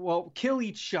 Well, kill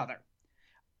each other.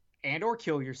 And or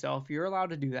kill yourself. You're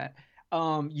allowed to do that.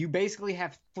 You basically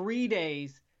have 3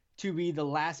 days to be the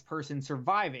last person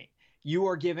surviving. You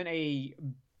are given a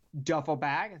duffel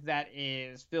bag that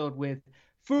is filled with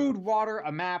food, water,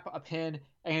 a map, a pen,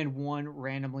 and one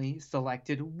randomly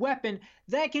selected weapon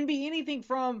that can be anything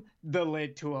from the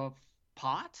lid to a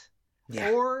pot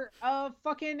or a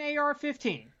fucking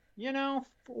AR-15. You know,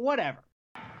 whatever.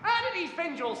 How did you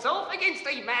defend yourself against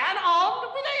a man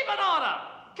armed with a banana?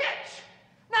 Catch!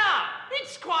 Now,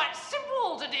 it's quite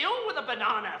simple to deal with a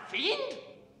banana fiend.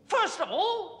 First of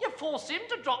all, you force him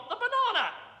to drop the banana.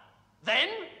 Then,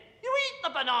 you eat the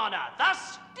banana,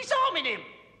 thus disarming him.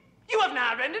 You have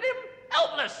now rendered him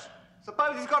helpless.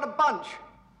 Suppose he's got a bunch.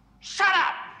 Shut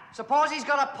up! Suppose he's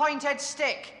got a pointed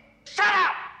stick. Shut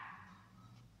up!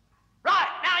 Right,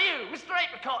 now you, Mr.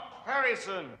 Apricot.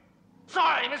 Harrison.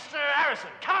 Sorry, Mr. Harrison.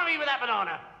 Come at me with that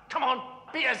banana. Come on,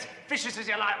 be as vicious as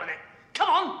you like with it. Come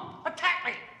on, attack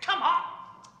me. Come on.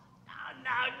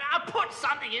 Now, put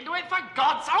something into it, for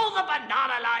God's sake. Hold the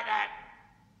banana like that.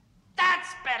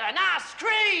 That's better. Now,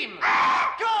 scream.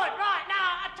 Good, right,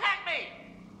 now, attack me.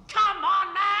 Come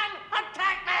on, man,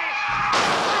 attack me.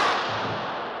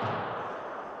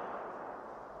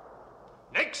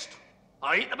 Next,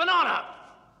 I eat the banana.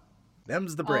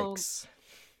 Them's the breaks.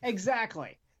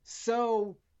 Exactly.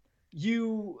 So,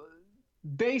 you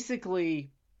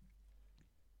basically...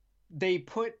 They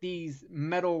put these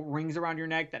metal rings around your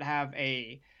neck that have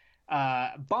a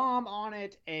bomb on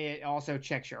it. It also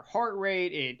checks your heart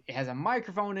rate. It has a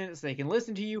microphone in it so they can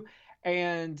listen to you.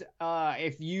 And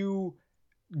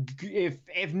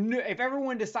if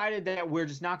everyone decided that we're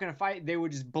just not going to fight, they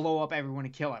would just blow up everyone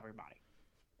and kill everybody.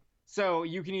 So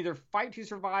you can either fight to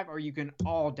survive or you can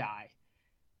all die.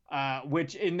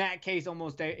 Which in that case,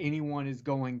 almost anyone is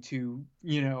going to,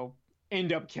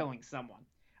 end up killing someone.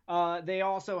 They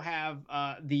also have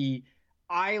the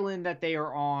island that they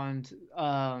are on,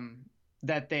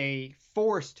 that they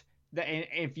forced. And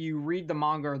if you read the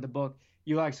manga or the book,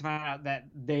 you actually find out that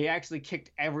they actually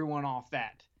kicked everyone off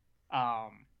that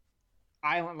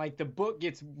island. Like, the book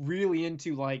gets really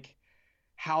into like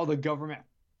how the government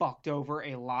fucked over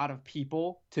a lot of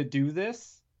people to do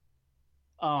this.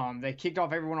 They kicked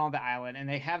off everyone on the island, and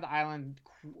they have the island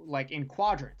like in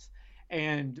quadrants.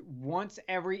 And once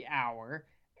every hour,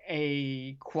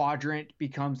 a quadrant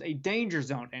becomes a danger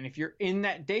zone, and if you're in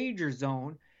that danger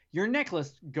zone, your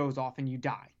necklace goes off and you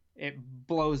die. It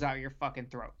blows out your fucking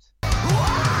throats.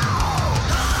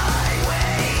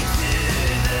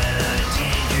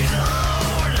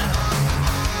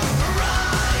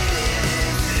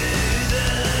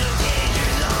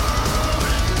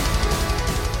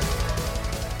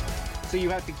 So you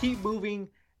have to keep moving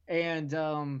and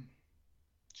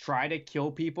try to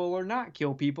kill people or not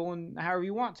kill people, and however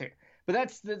you want to. But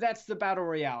that's the Battle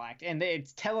Royale Act, and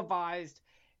it's televised.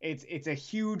 It's a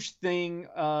huge thing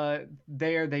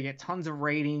there. They get tons of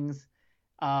ratings.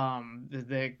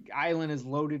 The island is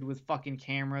loaded with fucking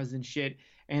cameras and shit,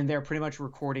 and they're pretty much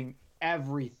recording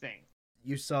everything.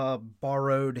 You saw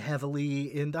borrowed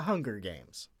heavily in the Hunger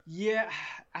Games. Yeah,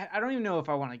 I don't even know if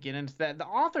I want to get into that. The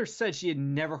author said she had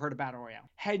never heard of Battle Royale.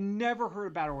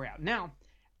 Now,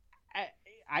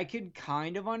 I could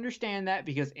kind of understand that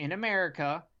because in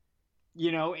America,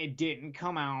 it didn't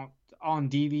come out on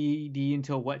DVD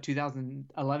until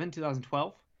 2011,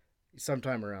 2012?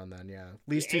 Sometime around then, yeah. At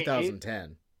least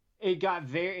 2010.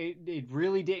 It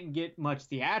really didn't get much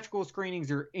theatrical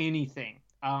screenings or anything.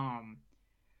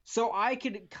 So I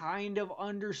could kind of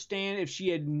understand if she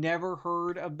had never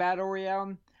heard of Battle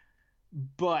Royale.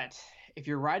 But if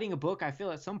you're writing a book, I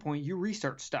feel at some point you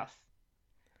research stuff.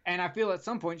 And I feel at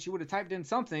some point she would have typed in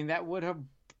something that would have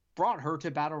brought her to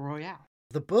Battle Royale.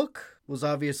 The book was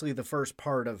obviously the first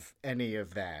part of any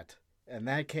of that, and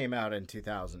that came out in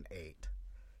 2008.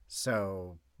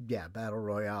 So, yeah, Battle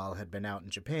Royale had been out in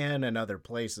Japan and other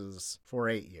places for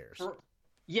 8 years.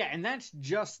 Yeah, and that's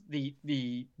just the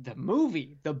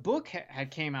movie. The book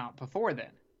had came out before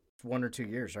then. 1 or 2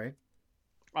 years, right?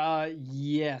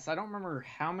 Yes. I don't remember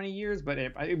how many years, but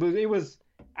it was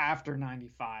after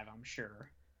 95, I'm sure.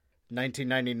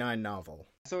 1999 novel.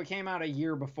 So it came out a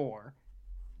year before.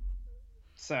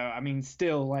 So, I mean,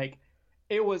 still, like,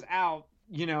 it was out,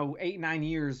 8, 9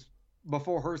 years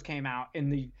before hers came out. In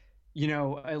the,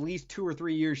 at least 2 or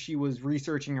 3 years she was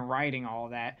researching and writing all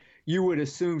that. You would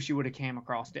assume she would have came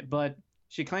across it. But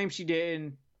she claims she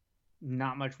didn't.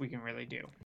 Not much we can really do.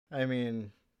 I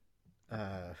mean,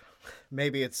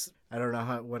 maybe it's, I don't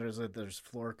know what is it? There's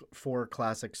four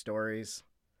classic stories.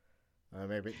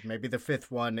 Maybe the fifth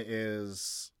one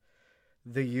is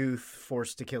the youth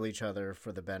forced to kill each other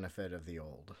for the benefit of the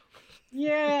old.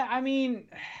 Yeah, I mean,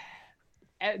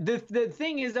 the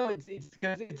thing is though, it's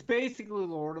because it's basically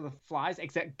Lord of the Flies,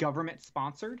 except government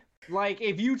sponsored. Like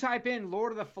if you type in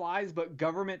Lord of the Flies but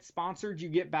government sponsored, you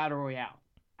get Battle Royale.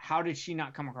 How did she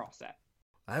not come across that?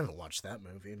 I haven't watched that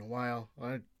movie in a while.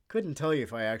 I couldn't tell you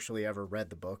if I actually ever read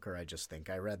the book or I just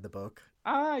think I read the book.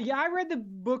 Yeah, I read the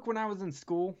book when I was in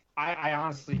school. I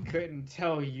honestly couldn't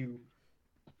tell you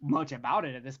much about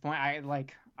it at this point.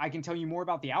 I can tell you more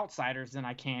about The Outsiders than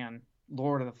I can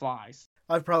Lord of the Flies.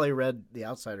 I've probably read The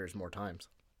Outsiders more times.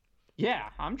 Yeah,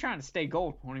 I'm trying to stay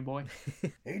gold, pony boy.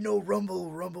 Ain't no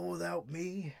rumble without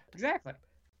me. Exactly.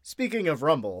 Speaking of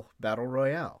rumble, Battle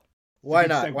Royale. Why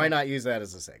not? Segue. Why not use that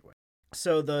as a segue?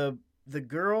 So the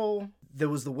girl that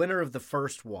was the winner of the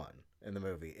first one in the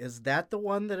movie, is that the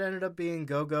one that ended up being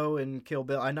Go-Go in Kill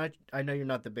Bill? I know you're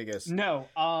not the biggest. No,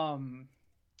 I'm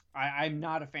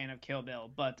not a fan of Kill Bill,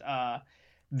 but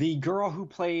the girl who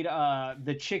played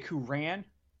the chick who ran,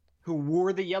 who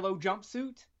wore the yellow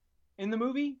jumpsuit in the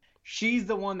movie, she's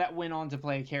the one that went on to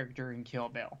play a character in Kill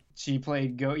Bill. She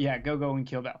played Go-Go in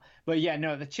Kill Bill. But yeah,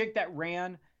 no, the chick that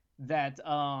ran that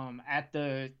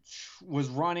was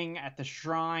running at the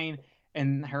shrine,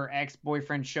 and her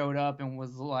ex-boyfriend showed up and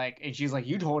was like, and she's like,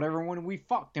 you told everyone we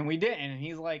fucked and we didn't. And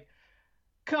he's like,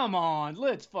 come on,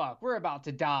 let's fuck. We're about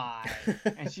to die.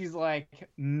 And she's like,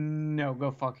 no,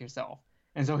 go fuck yourself.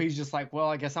 And so he's just like, well,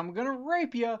 I guess I'm going to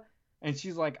rape you. And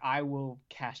she's like, I will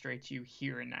castrate you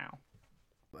here and now.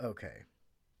 Okay.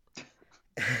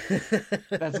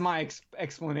 That's my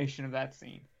explanation of that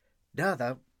scene. No,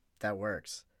 that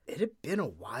works. It had been a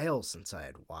while since I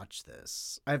had watched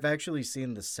this. I've actually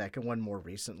seen the second one more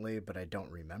recently, but I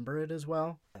don't remember it as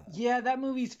well. Yeah, that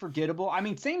movie's forgettable. I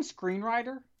mean, same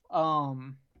screenwriter.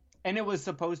 And it was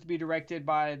supposed to be directed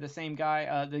by the same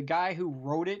guy. The guy who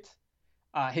wrote it,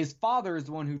 his father is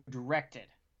the one who directed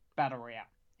Battle Royale.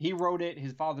 He wrote it.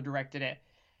 His father directed it.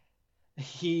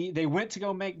 They went to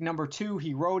go make number 2.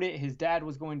 He wrote it. His dad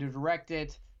was going to direct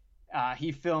it.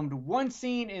 He filmed one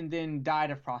scene and then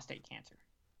died of prostate cancer.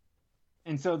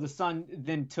 And so the son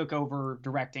then took over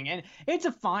directing. And it's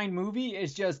a fine movie.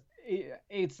 It's just,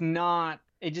 it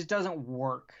just doesn't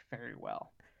work very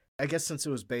well. I guess since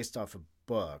it was based off a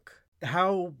book,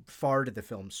 how far did the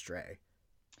film stray?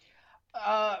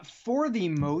 For the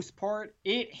most part,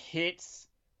 it hits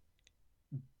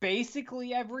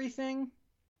basically everything.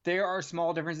 There are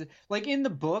small differences. Like in the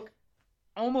book,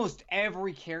 almost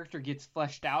every character gets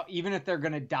fleshed out, even if they're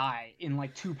going to die in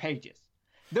like 2 pages.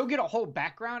 They'll get a whole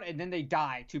background and then they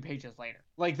die 2 pages later.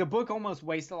 Like the book almost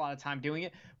wastes a lot of time doing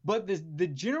it, but the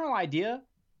general idea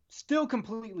still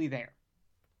completely there.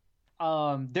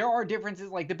 There are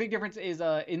differences. Like the big difference is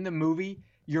in the movie,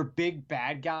 your big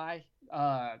bad guy,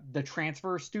 the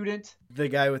transfer student, the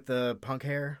guy with the punk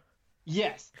hair.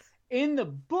 Yes, in the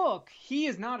book, he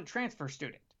is not a transfer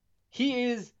student. He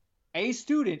is a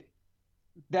student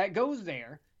that goes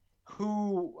there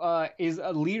who is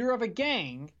a leader of a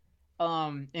gang.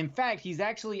 In fact, he's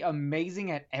actually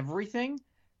amazing at everything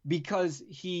because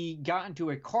he got into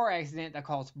a car accident that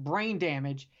caused brain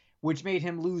damage, which made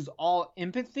him lose all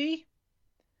empathy,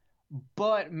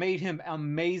 but made him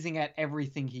amazing at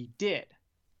everything he did.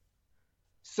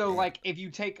 So, like, if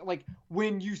you take, like,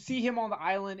 when you see him on the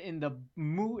island in the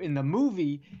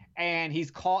movie, and he's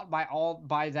caught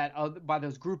by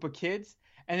those group of kids,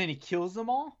 and then he kills them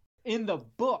all. In the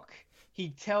book, he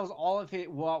tells all of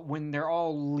it when they're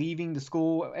all leaving the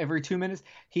school every 2 minutes.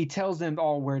 He tells them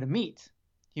all where to meet.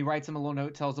 He writes them a little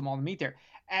note, tells them all to meet there.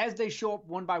 As they show up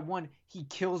one by one, he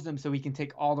kills them so he can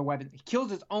take all the weapons. He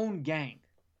kills his own gang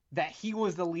that he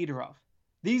was the leader of.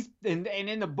 And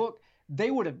in the book,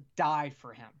 they would have died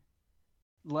for him.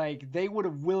 Like, they would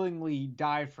have willingly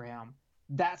died for him.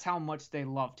 That's how much they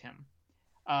loved him.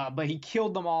 But he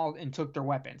killed them all and took their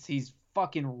weapons. He's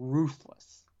fucking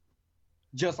ruthless,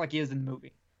 just like he is in the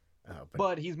movie. Oh,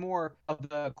 but he's more of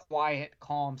the quiet,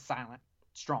 calm, silent,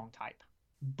 strong type.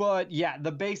 But yeah,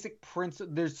 the basic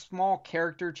principle, there's small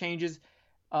character changes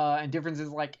and differences.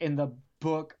 Like in the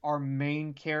book, our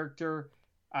main character,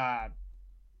 fucking,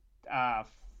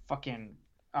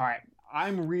 all right,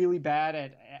 I'm really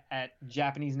bad at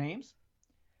Japanese names.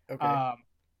 Okay.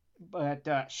 But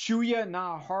Shuya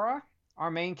Nahara,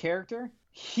 our main character,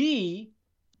 his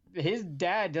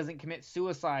dad doesn't commit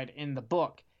suicide in the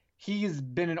book. He's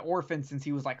been an orphan since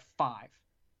he was like 5.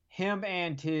 Him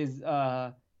and his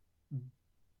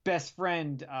best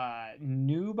friend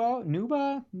Nubo.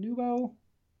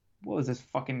 What was his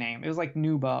fucking name? It was like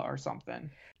Nuba or something.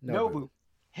 Nobu.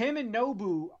 Him and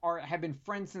Nobu have been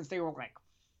friends since they were like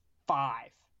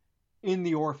 5 in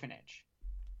the orphanage.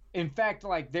 In fact,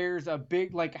 like there's a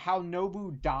big like how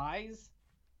Nobu dies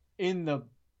in the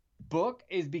book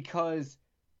is because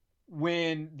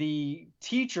when the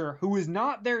teacher, who is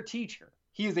not their teacher,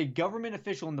 he is a government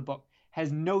official in the book,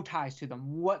 has no ties to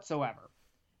them whatsoever.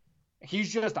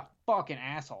 He's just a fucking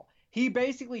asshole. He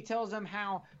basically tells them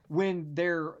how when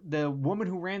the woman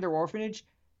who ran their orphanage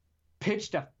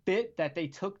pitched a fit that they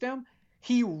took them,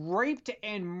 he raped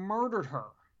and murdered her.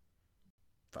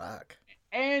 Fuck.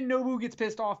 And Nobu gets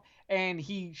pissed off and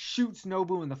he shoots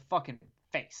Nobu in the fucking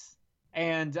face.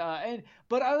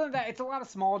 But other than that, it's a lot of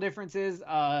small differences.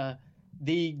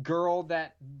 The girl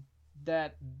that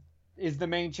is the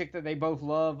main chick that they both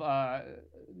love,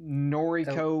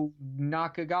 Noriko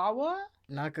Nakagawa.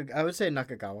 I would say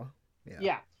Nakagawa.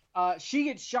 Yeah. Yeah. She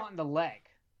gets shot in the leg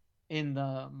in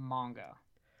the manga.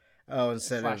 Oh,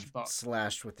 instead of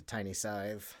slashed with the tiny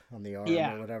scythe on the arm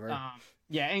or whatever.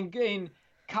 And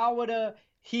Kawada,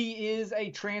 he is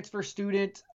a transfer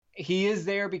student. He is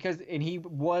there and he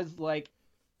was like,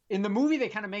 in the movie, they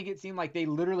kind of make it seem like they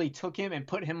literally took him and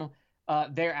put him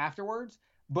there afterwards.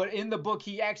 But in the book,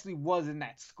 he actually was in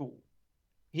that school.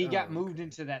 He got moved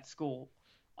into that school.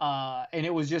 And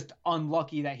it was just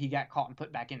unlucky that he got caught and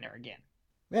put back in there again.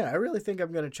 Man, I really think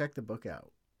I'm going to check the book out.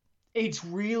 It's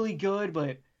really good,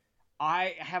 but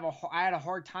I had a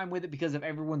hard time with it because of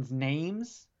everyone's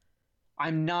names.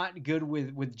 I'm not good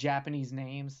with Japanese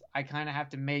names. I kind of have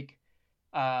to make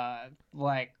I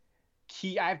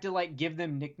have to give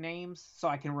them nicknames so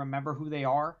I can remember who they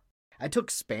are. I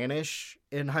took Spanish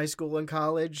in high school and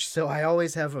college, so I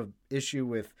always have an issue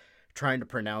with trying to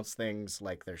pronounce things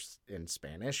like they're in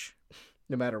Spanish,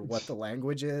 no matter what the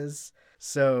language is.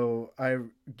 So I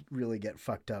really get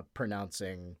fucked up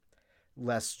pronouncing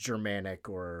less Germanic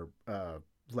or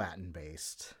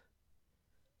Latin-based.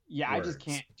 Yeah, words. I just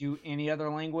can't do any other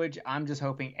language. I'm just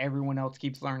hoping everyone else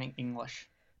keeps learning English.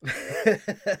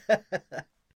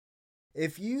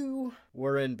 If you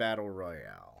were in Battle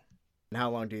Royale, how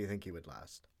long do you think you would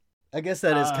last? I guess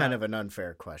that is kind of an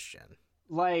unfair question.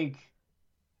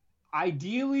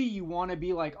 Ideally, you want to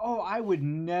be like, oh, I would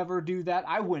never do that.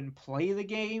 I wouldn't play the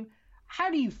game. How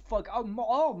do you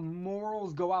all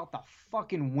morals go out the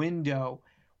fucking window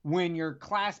when your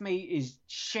classmate is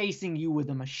chasing you with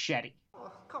a machete?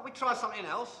 Can't we try something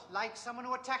else? Like someone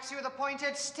who attacks you with a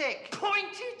pointed stick.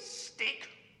 Pointed stick?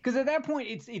 Because at that point,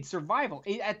 it's survival.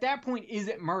 At that point, is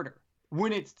it murder?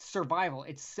 When it's survival,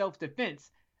 it's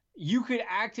self-defense. You could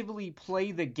actively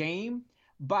play the game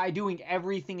by doing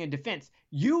everything in defense.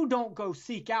 You don't go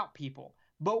seek out people,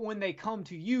 but when they come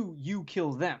to you, you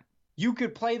kill them. You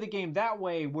could play the game that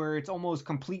way where it's almost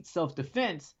complete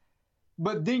self-defense,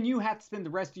 but then you have to spend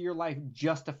the rest of your life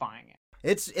justifying it.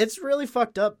 It's really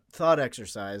fucked up thought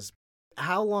exercise.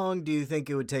 How long do you think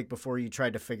it would take before you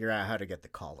tried to figure out how to get the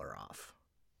collar off?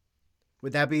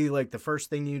 Would that be like the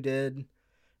first thing you did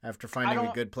after finding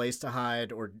a good place to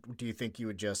hide, or do you think you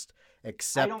would just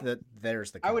accept that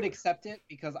there's the collar? I would accept it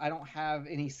because I don't have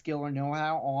any skill or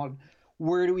know-how on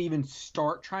where to even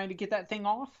start trying to get that thing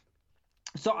off.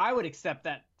 So I would accept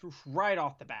that right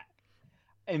off the bat.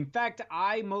 In fact,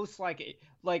 ideally,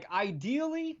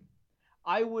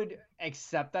 I would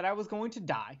accept that I was going to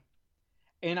die,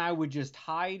 and I would just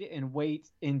hide and wait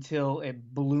until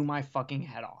it blew my fucking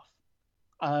head off.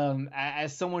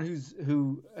 As someone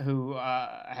who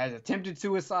has attempted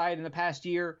suicide in the past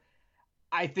year,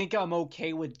 I think I'm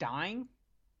okay with dying,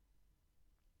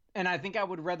 and I think I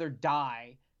would rather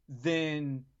die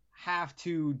than have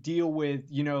to deal with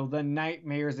the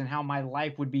nightmares and how my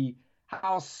life would be,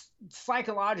 how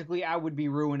psychologically I would be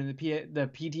ruined, and the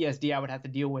PTSD I would have to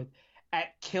deal with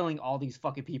at killing all these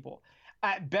fucking people.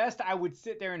 At best, I would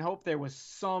sit there and hope there was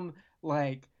some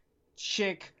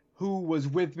chick who was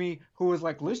with me who was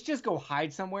like, let's just go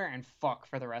hide somewhere and fuck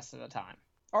for the rest of the time.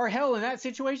 Or hell, in that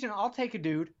situation, I'll take a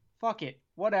dude. Fuck it.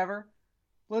 Whatever.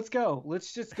 Let's go.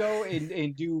 Let's just go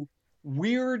and do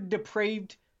weird,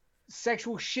 depraved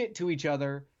sexual shit to each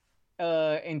other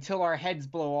until our heads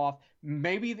blow off.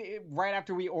 Maybe right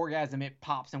after we orgasm, it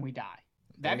pops and we die.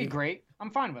 That'd be great.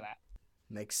 I'm fine with that.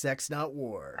 Make sex not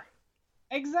war.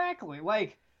 Exactly.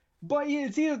 Like, but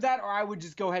it's either that or I would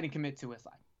just go ahead and commit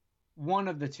suicide. One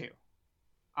of the two.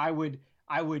 I would,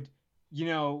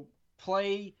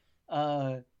 play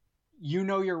You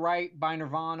Know You're Right by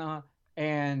Nirvana,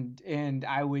 and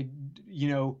I would,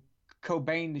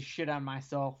 Cobain the shit out of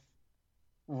myself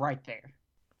right there.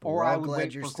 Or I would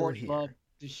wait for Courtney Love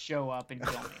to show up and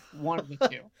kill me. One of the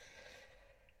two.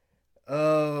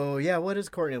 Oh, yeah, what is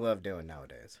Courtney Love doing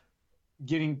nowadays?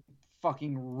 Getting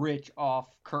fucking rich off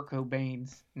Kurt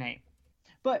Cobain's name.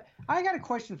 But I got a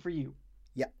question for you.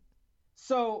 Yeah.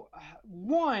 So,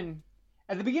 one,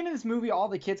 at the beginning of this movie, all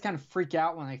the kids kind of freak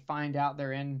out when they find out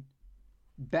they're in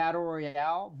Battle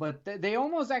Royale, but they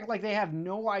almost act like they have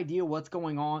no idea what's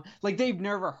going on. Like they've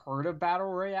never heard of Battle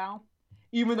Royale,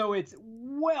 even though it's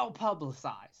well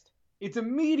publicized. It's a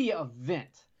media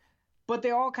event, but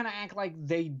they all kind of act like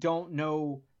they don't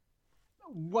know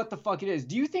what the fuck it is.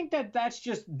 Do you think that that's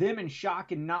just them in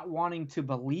shock and not wanting to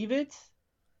believe it?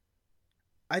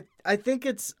 I think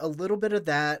it's a little bit of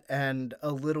that and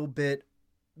a little bit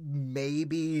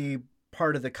maybe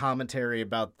part of the commentary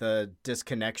about the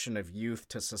disconnection of youth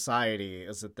to society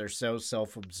is that they're so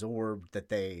self-absorbed that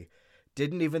they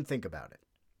didn't even think about it.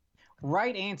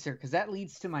 Right answer, because that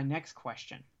leads to my next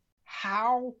question.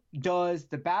 How does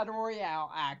the Battle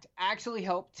Royale Act actually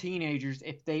help teenagers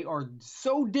if they are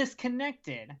so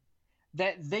disconnected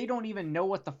that they don't even know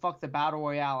what the fuck the Battle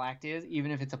Royale Act is,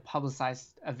 even if it's a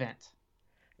publicized event?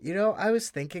 I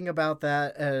was thinking about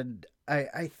that, and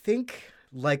I think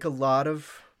like a lot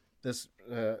of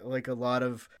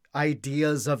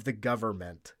ideas of the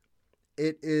government,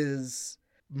 it is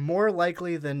more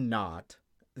likely than not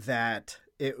that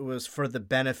it was for the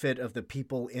benefit of the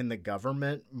people in the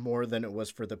government more than it was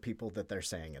for the people that they're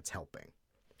saying it's helping.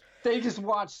 They just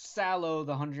watched Sallow,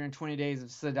 the 120 Days of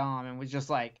Saddam, and was just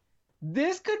like,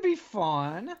 this could be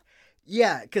fun.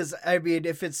 Yeah, because, I mean,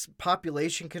 if it's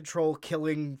population control,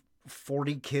 killing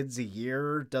 40 kids a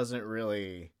year doesn't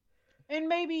really... And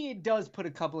maybe it does put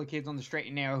a couple of kids on the straight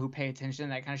and narrow who pay attention to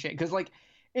that kind of shit. Because, like,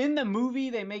 in the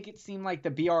movie, they make it seem like the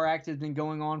BR Act has been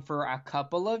going on for a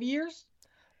couple of years.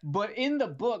 But in the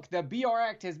book, the BR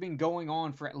Act has been going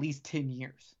on for at least 10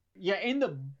 years. Yeah, in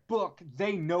the book,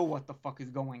 they know what the fuck is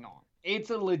going on.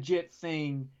 It's a legit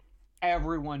thing.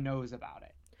 Everyone knows about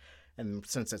it. And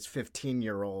since it's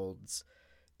 15-year-olds,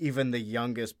 even the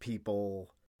youngest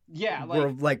people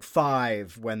were like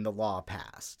 5 when the law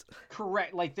passed.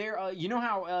 Correct. Like they're, you know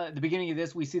how at the beginning of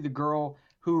this we see the girl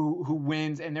who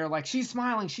wins, and they're like, she's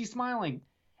smiling.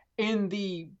 In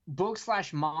the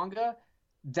book/manga,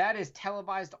 that is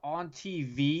televised on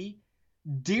TV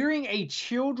during a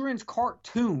children's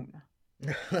cartoon,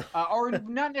 or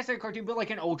not necessarily a cartoon, but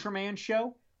like an Ultraman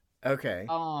show. Okay.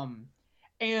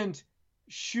 And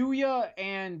Shuya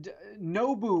and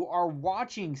Nobu are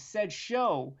watching said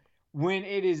show when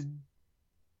it is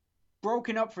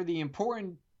broken up for the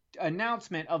important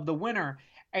announcement of the winner,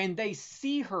 and they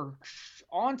see her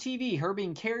on TV, her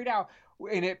being carried out,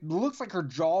 and it looks like her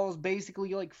jaw is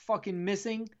basically like fucking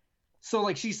missing. So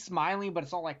like she's smiling, but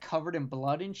it's all like covered in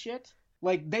blood and shit.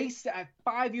 Like at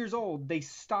 5 years old, they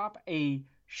stop a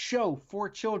show for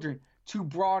children to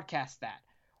broadcast that.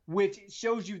 Which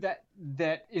shows you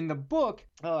that in the book,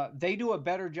 they do a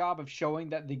better job of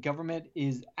showing that the government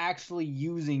is actually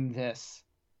using this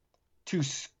to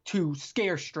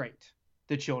scare straight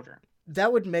the children.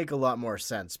 That would make a lot more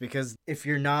sense, because if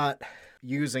you're not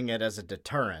using it as a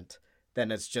deterrent,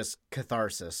 then it's just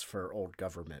catharsis for old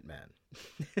government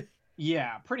men.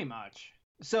 Yeah, pretty much.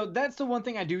 So that's the one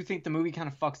thing I do think the movie kind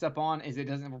of fucks up on, is it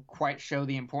doesn't quite show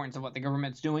the importance of what the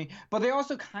government's doing. But they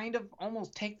also kind of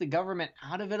almost take the government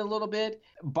out of it a little bit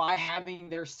by having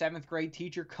their 7th grade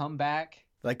teacher come back.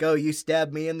 Like, oh, you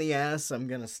stabbed me in the ass, I'm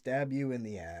gonna stab you in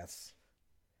the ass.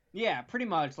 Yeah, pretty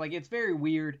much. Like, it's very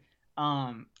weird.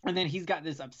 And then he's got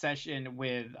this obsession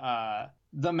with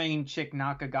the main chick,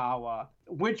 Nakagawa,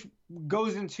 which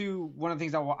goes into one of the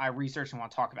things I researched and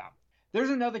want to talk about.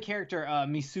 There's another character,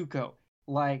 Misuko.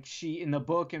 Like, she, in the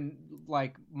book and,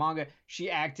 like, manga, she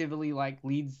actively, like,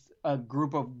 leads a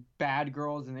group of bad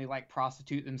girls, and they, like,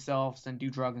 prostitute themselves and do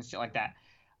drugs and shit like that.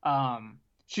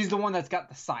 She's the one that's got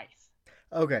the scythe.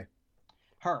 Okay.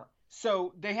 Her.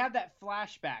 So, they have that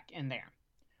flashback in there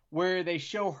where they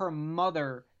show her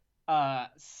mother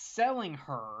selling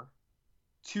her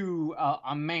to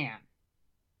a man,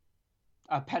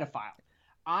 a pedophile.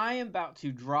 I am about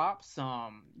to drop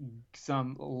some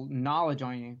knowledge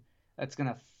on you that's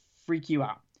gonna freak you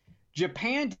out.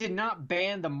 Japan did not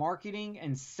ban the marketing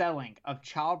and selling of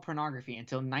child pornography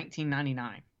until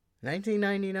 1999.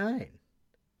 1999.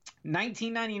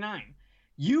 1999.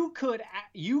 You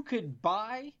could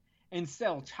buy and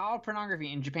sell child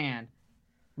pornography in Japan.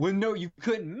 Well, no, you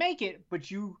couldn't make it,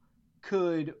 but you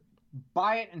could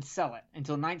buy it and sell it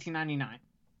until 1999.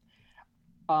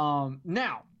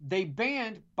 Now, they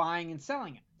banned buying and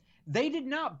selling it. They did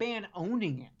not ban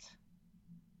owning it.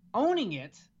 Owning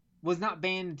it was not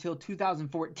banned until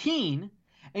 2014,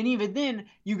 and even then,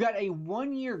 you got a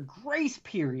 1-year grace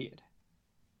period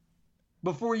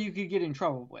before you could get in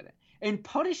trouble with it. And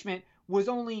punishment was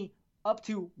only up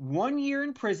to 1 year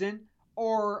in prison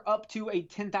or up to a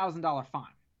 $10,000 fine.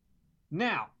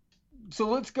 Now, so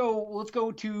let's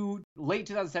go to late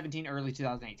 2017, early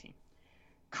 2018.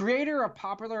 Creator of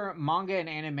popular manga and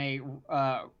anime,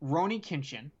 Roni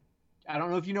Kenshin. I don't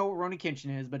know if you know what Roni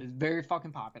Kenshin is, but it's very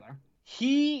fucking popular.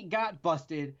 He got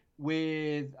busted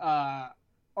with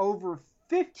over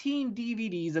 15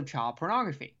 DVDs of child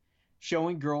pornography,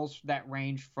 showing girls that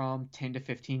range from 10 to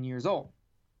 15 years old.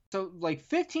 So, like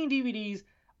 15 DVDs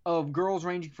of girls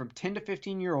ranging from 10 to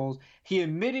 15-year-olds. He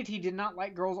admitted he did not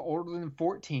like girls older than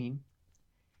 14.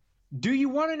 Do you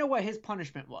want to know what his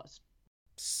punishment was?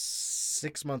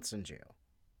 6 months in jail.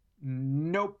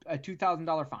 Nope, a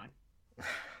 $2,000 fine.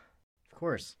 Of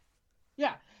course.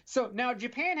 Yeah. So now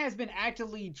Japan has been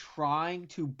actively trying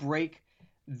to break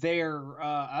their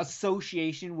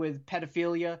association with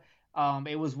pedophilia.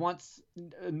 It was once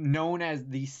known as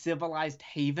the civilized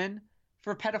haven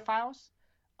for pedophiles.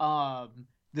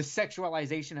 The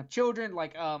sexualization of children.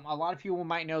 Like a lot of people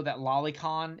might know that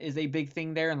lolicon is a big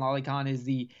thing there, and lolicon is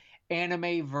the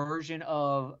anime version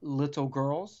of little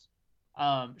girls.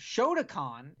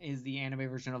 Shotokan is the anime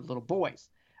version of little boys.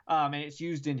 And it's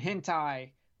used in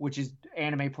hentai, which is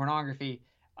anime pornography,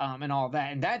 and all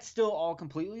that. And that's still all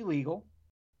completely legal.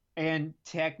 And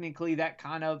technically that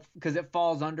kind of, because it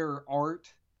falls under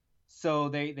art, so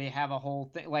they have a whole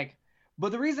thing. Like,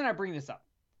 but the reason I bring this up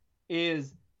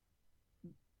is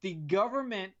the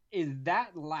government is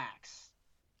that lax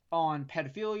on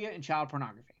pedophilia and child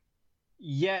pornography.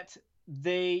 Yet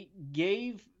they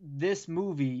gave this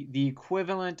movie the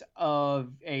equivalent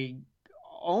of a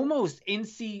almost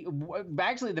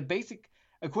actually the basic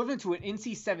equivalent to an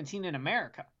NC-17 in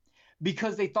America,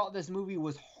 because they thought this movie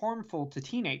was harmful to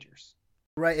teenagers.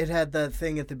 Right, it had that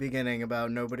thing at the beginning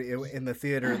about nobody in the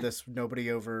theater.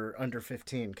 Nobody under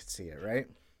 15 could see it, right?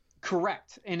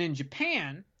 Correct. And in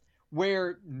Japan,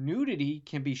 where nudity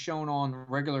can be shown on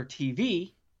regular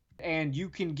TV, and you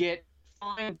can get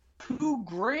fined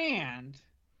 $2,000.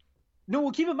 No,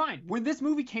 well, keep in mind, when this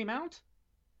movie came out,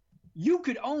 you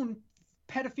could own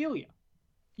pedophilia.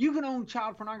 You could own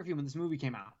child pornography when this movie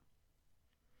came out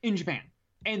in Japan.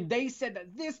 And they said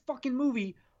that this fucking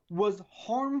movie was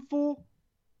harmful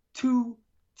to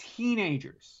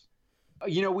teenagers.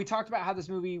 You know, we talked about how this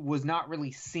movie was not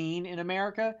really seen in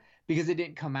America because it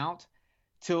didn't come out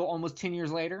till almost 10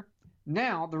 years later.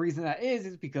 Now, the reason that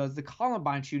is because the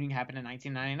Columbine shooting happened in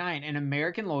 1999, and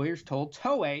American lawyers told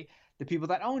Toei, the people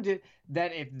that owned it,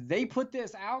 that if they put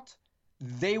this out,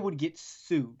 they would get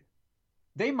sued.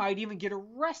 They might even get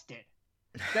arrested.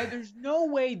 That there's no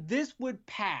way this would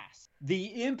pass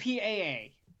the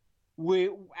MPAA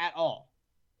at all.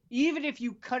 Even if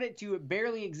you cut it to it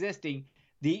barely existing,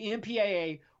 the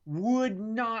MPAA would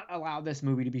not allow this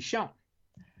movie to be shown.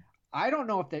 I don't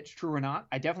know if that's true or not.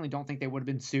 I definitely don't think they would have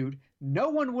been sued. No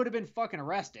one would have been fucking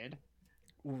arrested.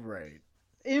 Right.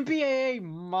 MPAA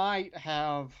might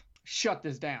have shut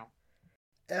this down.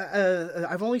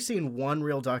 I've only seen one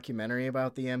real documentary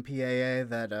about the MPAA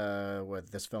that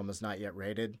this film is not yet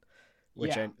rated,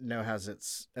 which I know has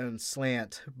its own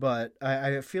slant. But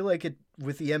I feel like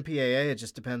with the MPAA, it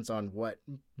just depends on what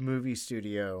movie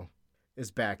studio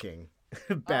is backing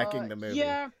the movie.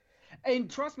 Yeah, and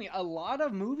trust me, a lot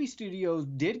of movie studios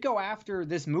did go after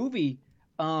this movie,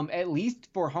 at least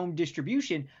for home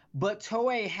distribution. But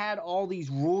Toei had all these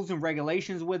rules and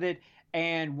regulations with it,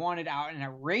 and wanted out an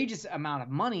outrageous amount of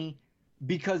money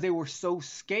because they were so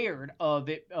scared of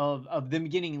it, of them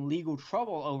getting in legal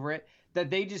trouble over it, that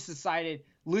they just decided,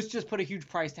 let's just put a huge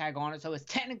price tag on it so it's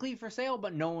technically for sale,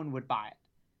 but no one would buy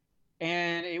it.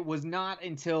 And it was not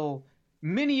until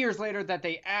many years later that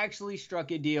they actually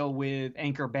struck a deal with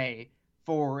Anchor Bay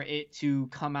for it to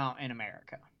come out in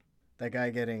America. That guy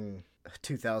getting a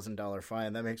 $2,000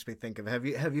 fine, that makes me think of, have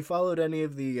you followed any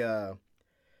of the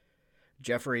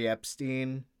Jeffrey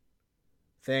Epstein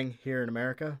thing here in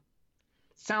America?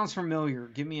 Sounds familiar.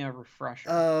 Give me a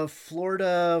refresher.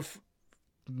 Florida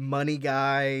money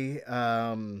guy.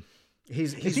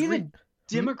 Is he the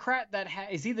Democrat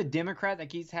is he the Democrat that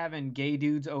keeps having gay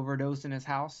dudes overdose in his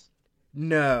house?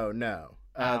 No.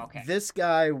 Okay. This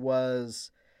guy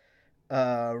was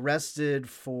arrested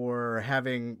for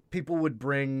having people would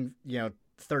bring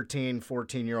 13,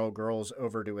 14-year-old girls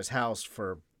over to his house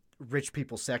for rich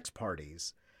people sex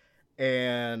parties,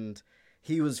 and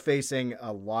he was facing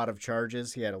a lot of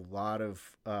charges. He had a lot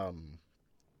of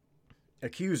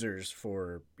accusers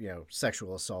for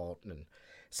sexual assault and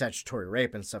statutory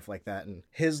rape and stuff like that, and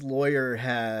his lawyer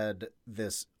had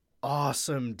this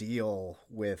awesome deal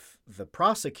with the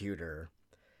prosecutor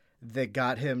that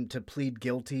got him to plead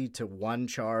guilty to one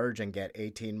charge and get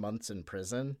 18 months in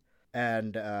prison.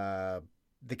 And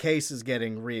the case is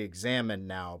getting re-examined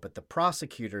now, but the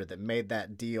prosecutor that made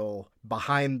that deal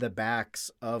behind the backs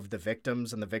of the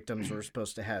victims, and the victims were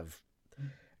supposed to have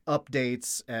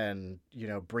updates and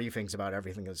briefings about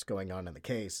everything that's going on in the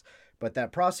case. But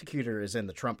that prosecutor is in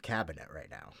the Trump cabinet right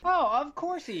now. Oh, of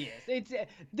course he is.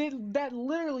 That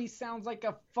literally sounds like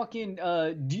a fucking.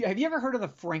 Have you ever heard of the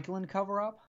Franklin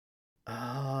cover-up?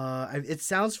 It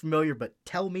sounds familiar, but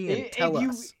tell me and tell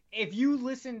us. If you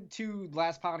listen to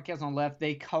last podcast on Left,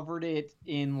 they covered it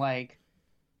in like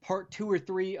part 2 or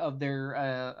 3 of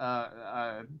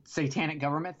their satanic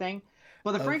government thing.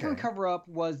 But the Franklin cover-up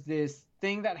was this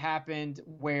thing that happened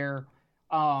where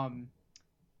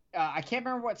I can't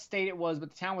remember what state it was,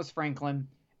 but the town was Franklin,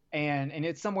 and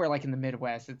it's somewhere like in the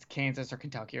Midwest. It's Kansas or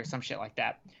Kentucky or some shit like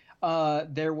that.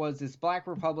 There was this black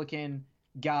Republican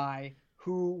guy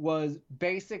who was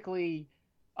basically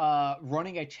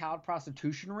running a child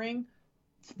prostitution ring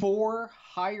for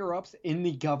higher ups in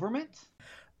the government,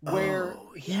 where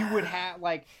he would have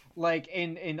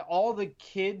and all the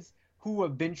kids who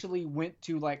eventually went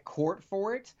to like court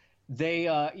for it, they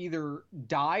either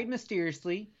died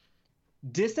mysteriously,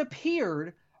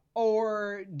 disappeared,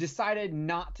 or decided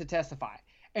not to testify.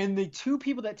 And the 2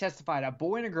 people that testified, a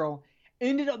boy and a girl,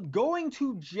 ended up going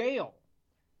to jail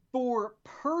for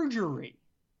perjury,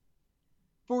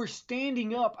 for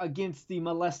standing up against the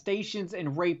molestations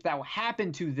and rape that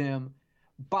happened to them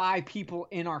by people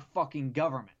in our fucking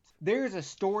government. There's a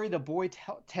story the boy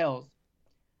tells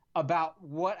about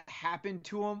what happened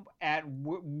to him at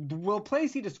the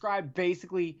place he described.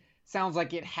 Basically sounds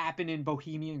like it happened in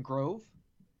Bohemian Grove.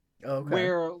 Okay.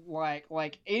 Where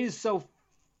like it is so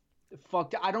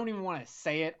fucked. I don't even want to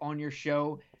say it on your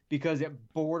show because it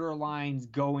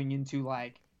borderlines going into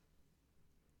like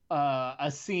a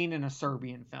scene in a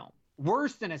Serbian film.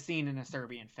 Worse than a scene in a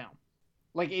Serbian film.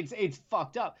 Like it's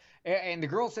fucked up. And the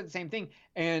girl said the same thing.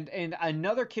 And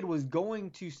another kid was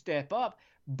going to step up,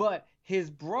 but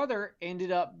his brother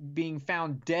ended up being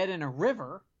found dead in a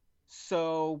river,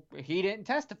 so he didn't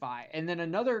testify. And then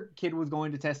another kid was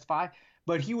going to testify,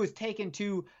 but he was taken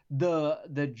to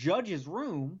the judge's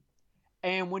room,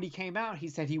 and when he came out, he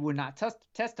said he would not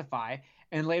testify,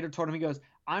 and later told him, he goes,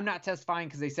 I'm not testifying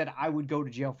because they said I would go to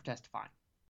jail for testifying.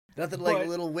 Nothing like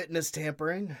little witness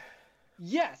tampering.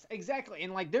 Yes, exactly.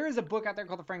 And like there is a book out there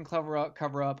called The Franklin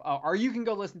Cover-Up, or you can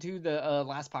go listen to the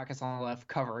last podcast on the Left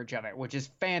coverage of it, which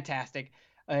is fantastic.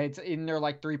 It's in their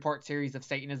like 3-part series of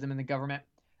Satanism in the government.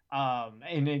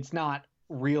 And it's not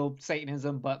real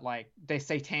Satanism, but like they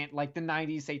like the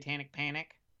 90s satanic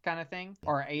panic kind of thing,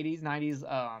 or 80s, 90s,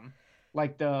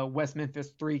 like the West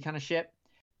Memphis 3 kind of shit.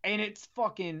 And it's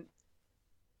fucking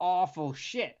awful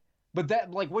shit. But that,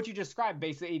 like what you described,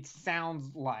 basically, it sounds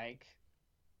like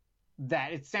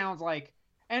that. It sounds like,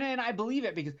 and I believe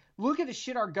it, because look at the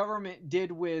shit our government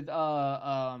did with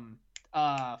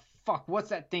what's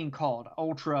that thing called? MK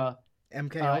Ultra.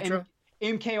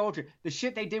 MK Ultra. The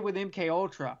shit they did with MK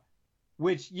Ultra,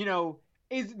 which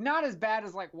is not as bad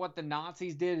as like what the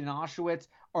Nazis did in Auschwitz,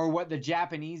 or what the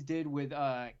Japanese did with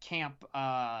Camp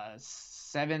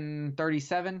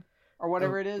 737 or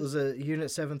whatever it is. Was it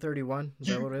Unit 731? Is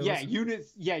that what it was?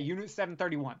 Unit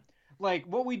 731. Like,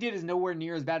 what we did is nowhere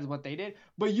near as bad as what they did.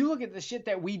 But you look at the shit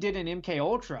that we did in MK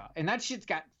Ultra, and that shit's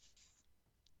got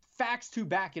facts to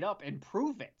back it up and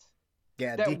prove it.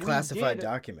 Yeah, declassified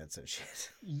documents and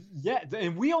shit. Yeah,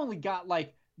 and we only got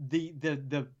like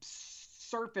the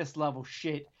surface level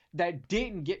shit that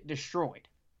didn't get destroyed.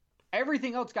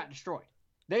 Everything else got destroyed.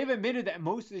 They've admitted that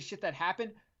most of the shit that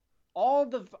happened, all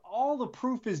the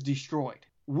proof is destroyed.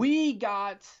 We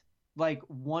got like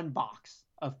 1 box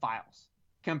of files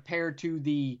compared to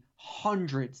the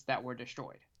hundreds that were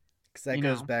destroyed. Because that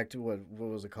goes back to what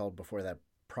was it called before that?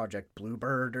 Project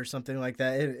Bluebird or something like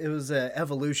that. It was an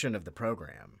evolution of the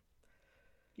program.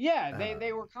 Yeah,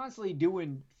 they were constantly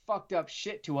doing fucked up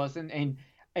shit to us,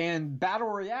 and Battle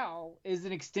Royale is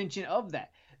an extension of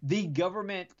that. The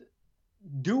government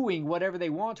doing whatever they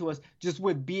want to us, just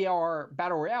with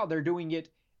Battle Royale, they're doing it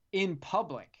in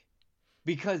public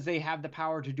because they have the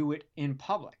power to do it in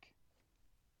public.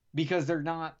 Because they're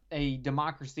not a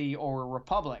democracy or a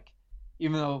republic,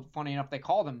 even though, funny enough, they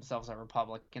call themselves a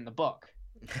republic in the book.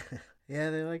 Yeah,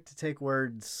 they like to take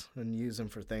words and use them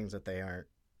for things that they aren't.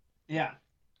 Yeah.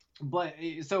 But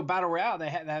so Battle Royale, they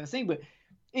have a thing, but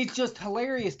it's just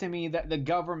hilarious to me that the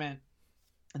government,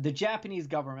 the Japanese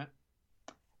government,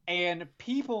 and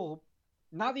people,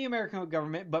 not the American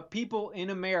government, but people in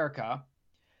America,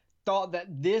 thought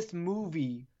that this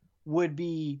movie would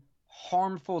be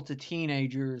harmful to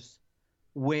teenagers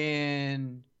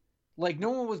when, like,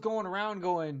 no one was going around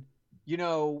going,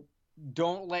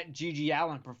 don't let Gigi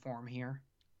Allen perform here.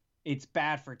 It's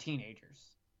bad for teenagers.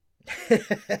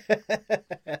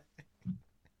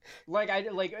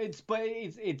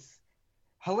 It's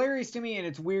hilarious to me, and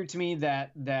it's weird to me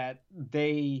that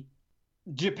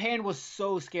Japan was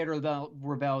so scared of the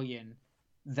rebellion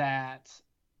that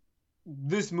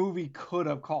this movie could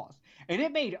have caused. And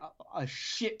it made a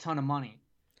shit ton of money.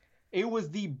 It was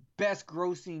the best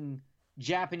grossing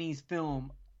Japanese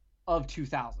film of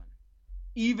 2000,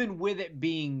 even with it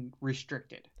being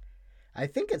restricted. I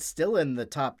think it's still in the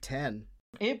top 10.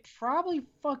 It probably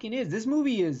fucking is. This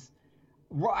movie is...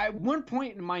 At one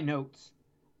point in my notes,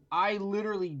 I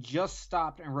literally just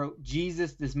stopped and wrote,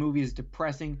 Jesus, this movie is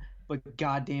depressing, but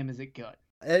goddamn is it good.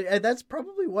 And that's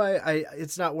probably why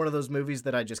it's not one of those movies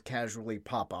that I just casually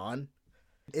pop on.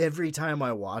 Every time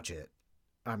I watch it,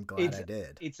 I'm glad I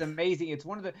did. It's amazing. It's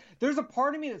there's a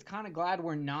part of me that's kind of glad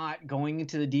we're not going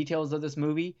into the details of this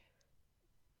movie,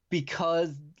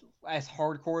 because as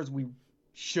hardcore as we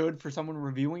should for someone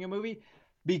reviewing a movie,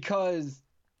 because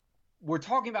we're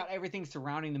talking about everything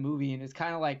surrounding the movie, and it's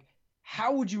kind of like,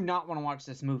 how would you not want to watch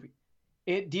this movie?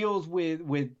 It deals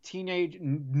with teenage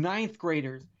 9th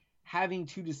graders having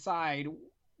to decide,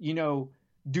 do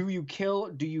you kill,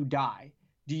 do you die?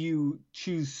 Do you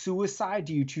choose suicide?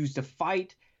 Do you choose to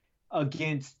fight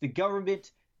against the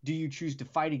government? Do you choose to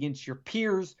fight against your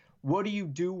peers? What do you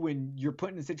do when you're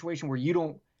put in a situation where you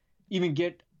don't even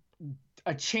get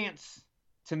a chance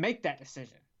to make that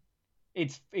decision?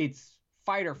 It's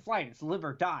fight or flight. It's live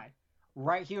or die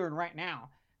right here and right now,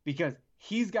 because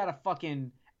he's got a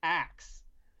fucking axe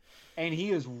and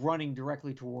he is running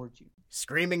directly towards you.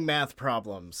 Screaming math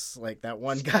problems, like that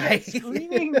one guy.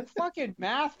 Screaming fucking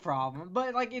math problem.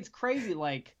 But like, it's crazy.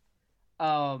 Like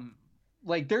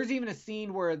there's even a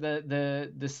scene where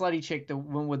the slutty chick, the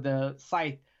one with the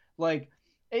scythe, like,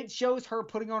 it shows her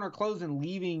putting on her clothes and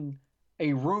leaving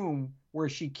a room where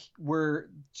she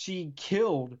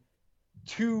killed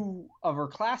 2 of her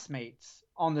classmates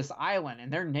on this island,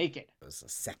 and they're naked. It was a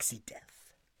sexy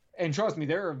death. And trust me,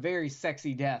 there are very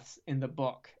sexy deaths in the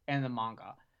book and the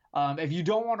manga. If you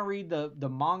don't want to read the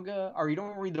manga, or you don't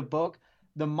want to read the book,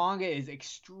 the manga is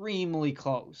extremely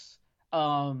close.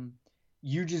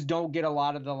 You just don't get a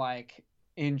lot of the like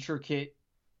intricate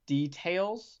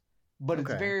details, but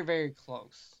It's very, very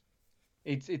close.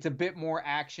 It's a bit more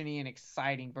actiony and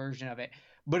exciting version of it.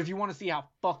 But if you want to see how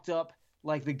fucked up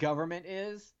like the government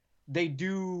is, they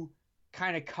do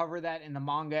kind of cover that in the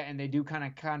manga, and they do kind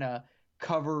of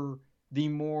cover the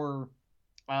more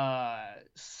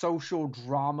social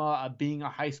drama of being a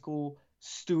high school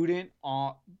student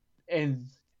and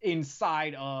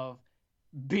inside of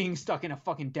being stuck in a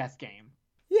fucking death game.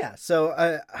 Yeah,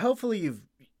 so hopefully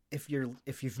if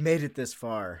you've made it this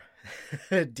far,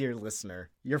 dear listener,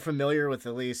 you're familiar with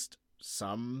at least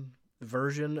some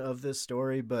version of this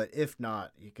story, but if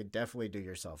not, you could definitely do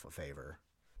yourself a favor.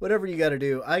 Whatever you got to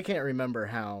do. I can't remember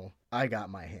how I got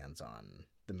my hands on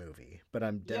the movie, but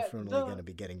I'm definitely going to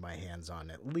be getting my hands on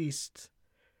at least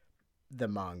the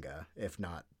manga, if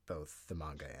not both the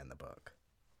manga and the book.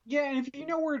 Yeah, and if you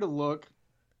know where to look,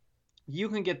 you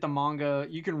can get the manga.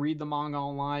 You can read the manga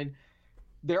online.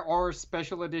 There are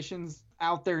special editions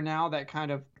out there now that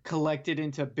kind of collect it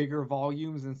into bigger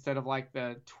volumes instead of like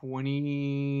the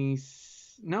 20...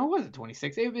 No, was it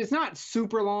 26? It's not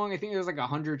super long. I think there's like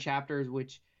 100 chapters,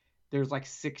 which there's like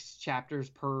 6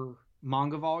 chapters per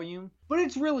manga volume. But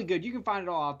it's really good. You can find it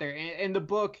all out there. And the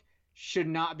book should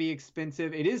not be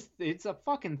expensive. It's a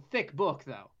fucking thick book,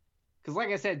 though. Because like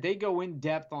I said, they go in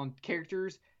depth on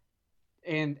characters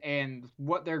and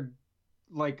what they're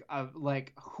like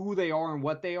who they are and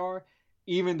what they are,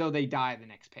 even though they die the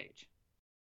next page.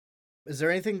 Is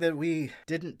there anything that we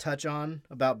didn't touch on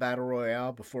about Battle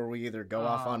Royale before we either go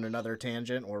off on another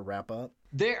tangent or wrap up?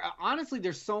 Honestly,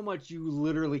 there's so much you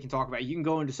literally can talk about. You can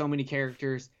go into so many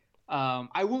characters.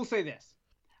 I will say this.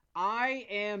 I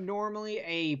am normally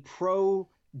a pro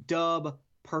dub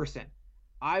person.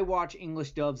 I watch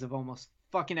English dubs of almost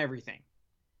fucking everything.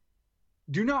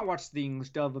 Do not watch the English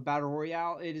dub of Battle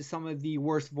Royale. It is some of the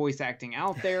worst voice acting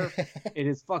out there. It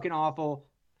is fucking awful.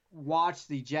 Watch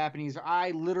the Japanese.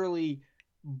 I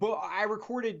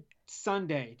recorded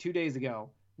Sunday, 2 days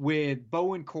ago, with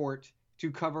Bowen Court to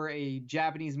cover a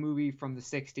Japanese movie from the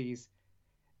 60s.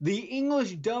 The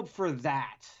English dub for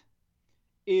that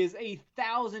is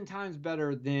 1,000 times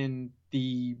better than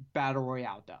the Battle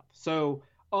Royale dub. So,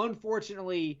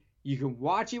 unfortunately, you can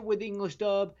watch it with English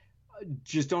dub.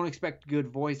 Just don't expect good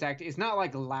voice acting. It's not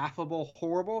like laughable,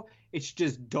 horrible. It's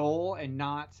just dull and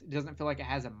it doesn't feel like it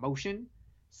has emotion.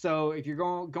 So, if you're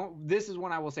going, this is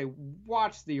when I will say,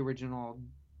 watch the original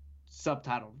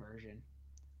subtitled version.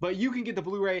 But you can get the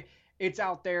Blu-ray. It's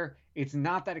out there. It's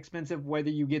not that expensive.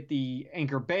 Whether you get the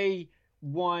Anchor Bay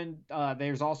one,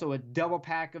 there's also a double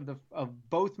pack of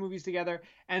both movies together.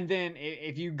 And then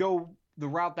if you go the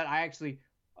route that I actually,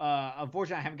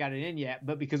 unfortunately I haven't got it in yet,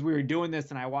 but because we were doing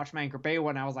this and I watched my Anchor Bay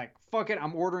one, I was like, fuck it,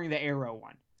 I'm ordering the Arrow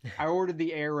one. I ordered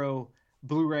the Arrow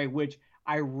Blu-ray, which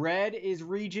I read is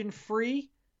region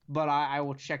free, but I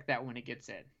will check that when it gets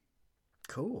in.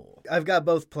 Cool. I've got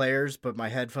both players, but my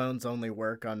headphones only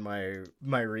work on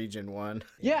my region one.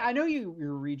 Yeah, I know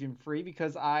you're region free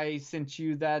because I sent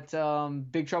you that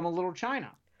Big Trouble in Little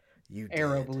China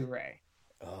Arrow Blu-ray.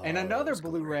 Oh, and another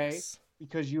Blu-ray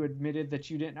because you admitted that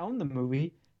you didn't own the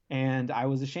movie, and I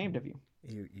was ashamed of you.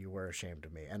 You were ashamed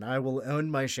of me, and I will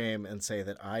own my shame and say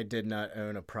that I did not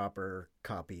own a proper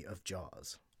copy of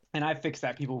Jaws. And I fixed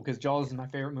that, people, because Jaws is my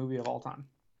favorite movie of all time.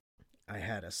 I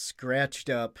had a scratched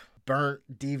up, burnt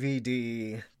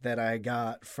DVD that I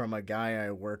got from a guy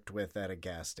I worked with at a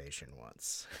gas station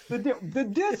once. The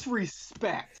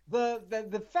disrespect,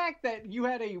 the fact that you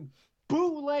had a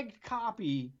bootleg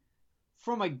copy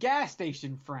from a gas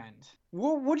station friend.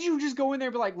 Would you just go in there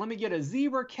and be like, let me get a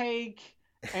zebra cake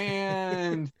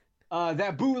and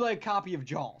that bootleg copy of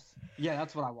Jaws? Yeah,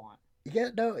 that's what I want. Yeah,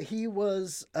 no, he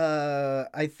was,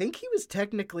 I think he was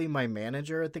technically my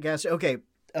manager at the gas station. Okay,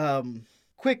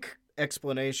 quick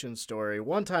explanation story.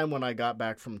 One time when I got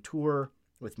back from tour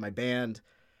with my band,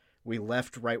 we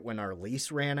left right when our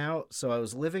lease ran out. So I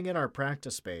was living in our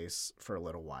practice space for a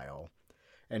little while.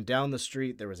 And down the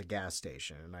street, there was a gas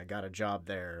station. And I got a job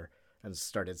there and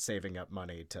started saving up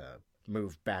money to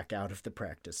move back out of the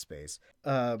practice space.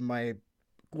 One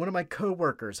of my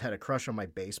coworkers had a crush on my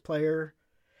bass player.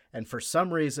 And for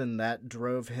some reason, that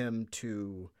drove him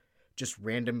to just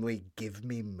randomly give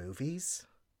me movies.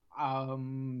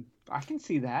 I can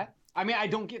see that. I mean, I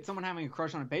don't get someone having a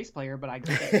crush on a bass player, but I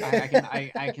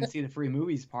can see the free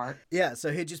movies part. Yeah,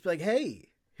 so he'd just be like, "Hey,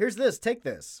 here's this. Take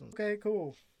this." Okay,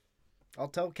 cool. I'll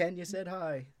tell Ken you said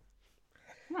hi.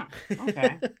 Huh,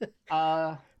 okay.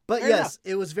 But yes,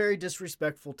 it was very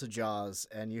disrespectful to Jaws,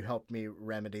 and you helped me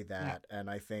remedy that. Yeah. And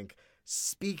I think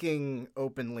speaking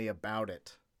openly about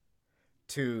it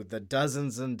to the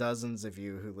dozens and dozens of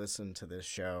you who listen to this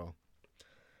show,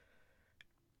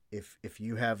 if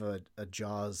you have a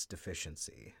Jaws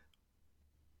deficiency,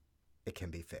 it can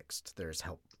be fixed. There's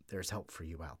help. There's help for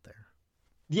you out there.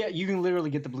 Yeah, you can literally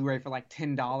get the Blu-ray for like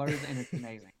 $10, and it's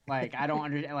amazing. I don't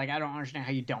understand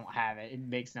how you don't have it. It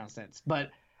makes no sense.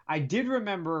 But I did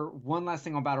remember one last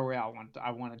thing on Battle Royale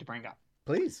I wanted to bring up.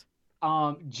 Please.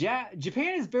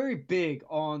 Japan is very big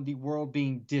on the world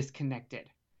being disconnected,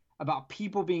 about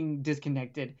people being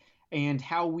disconnected, and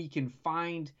how we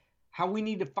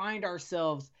need to find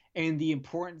ourselves and the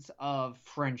importance of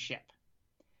friendship.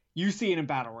 You see it in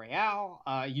Battle Royale.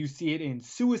 You see it in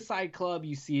Suicide Club.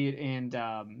 You see it in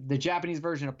the Japanese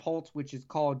version of Pulse, which is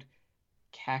called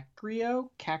Kakiro,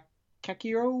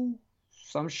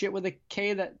 some shit with a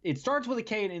K that it starts with a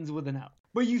K and ends with an O.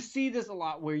 But you see this a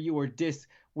lot where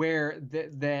where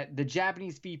the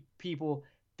Japanese people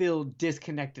feel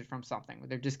disconnected from something.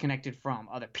 They're disconnected from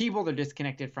other people. They're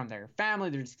disconnected from their family.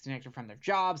 They're disconnected from their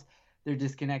jobs. They're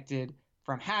disconnected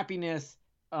from happiness.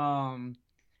 And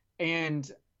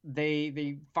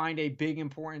they find a big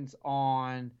importance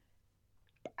on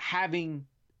having,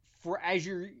 as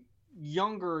you're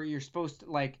younger, you're supposed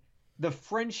to, like, the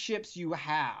friendships you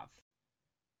have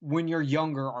when you're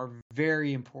younger are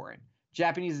very important.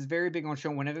 Japanese is very big on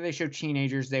showing, whenever they show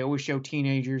teenagers, they always show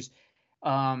teenagers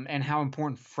and how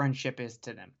important friendship is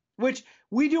to them, which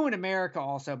we do in America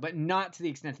also, but not to the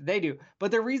extent that they do. But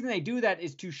the reason they do that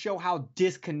is to show how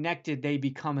disconnected they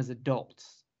become as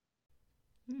adults.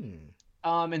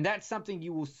 And that's something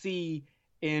you will see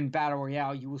in Battle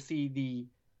Royale. You will see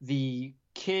the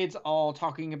kids all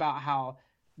talking about how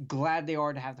glad they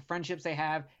are to have the friendships they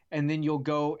have, and then you'll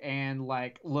go and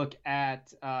like look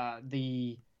at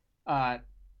the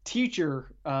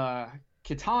teacher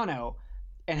Kitano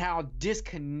and how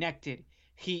disconnected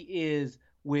he is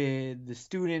with the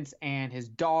students and his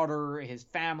daughter, his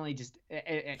family, just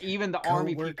even the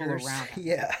army people around him.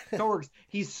 Yeah. Coworkers.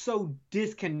 He's so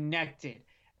disconnected,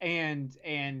 and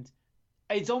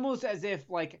it's almost as if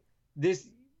like this,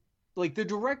 like the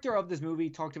director of this movie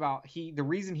talked about the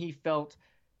reason he felt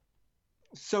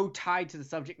so tied to the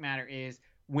subject matter is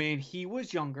when he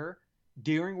was younger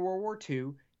during World War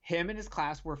II, him and his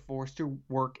class were forced to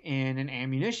work in an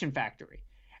ammunition factory.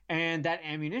 And that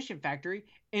ammunition factory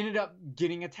ended up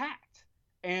getting attacked.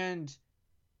 And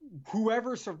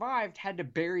whoever survived had to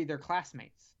bury their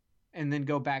classmates and then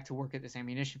go back to work at this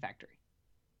ammunition factory.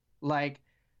 Like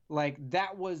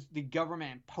that was the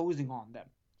government imposing on them.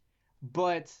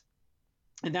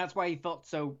 And that's why he felt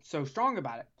so strong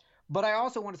about it. But I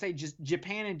also want to say just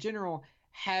Japan in general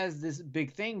has this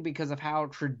big thing because of how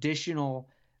traditional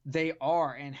they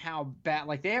are and how bad,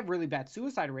 like they have really bad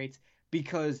suicide rates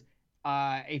because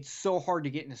it's so hard to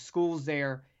get into schools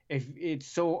there. If it's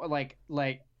so like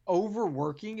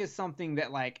overworking is something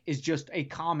that like is just a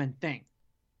common thing.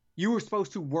 You were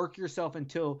supposed to work yourself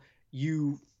until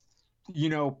you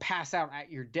pass out at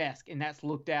your desk, and that's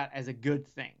looked at as a good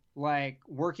thing. Like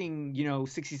working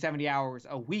 60, 70 hours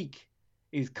a week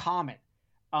is common,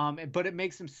 but it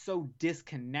makes them so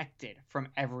disconnected from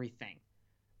everything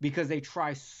because they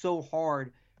try so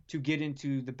hard to get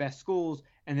into the best schools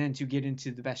and then to get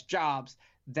into the best jobs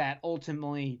that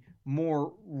ultimately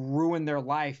more ruin their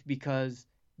life because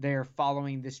they're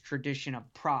following this tradition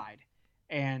of pride.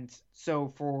 And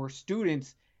so for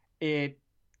students, it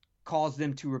caused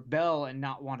them to rebel and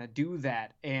not want to do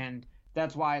that. And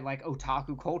that's why like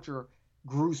otaku culture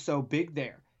grew so big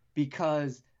there,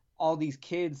 because all these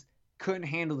kids couldn't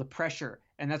handle the pressure.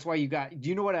 And that's why do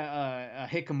you know what a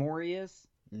hikikomori is?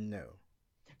 No.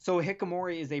 So a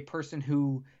hikikomori is a person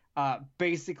who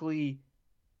basically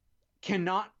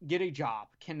cannot get a job,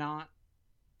 cannot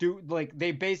do, like,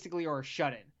 they basically are a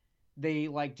shut-in. They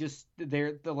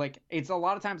they're like, it's a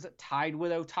lot of times tied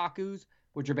with otakus,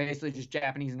 which are basically just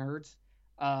Japanese nerds.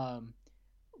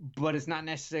 But it's not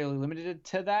necessarily limited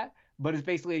to that, but it's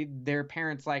basically their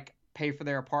parents like pay for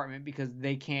their apartment because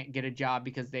they can't get a job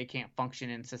because they can't function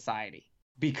in society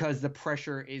because the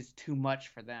pressure is too much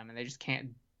for them and they just can't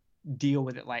deal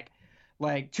with it.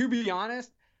 Like to be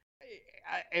honest,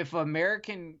 if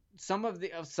some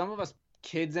of us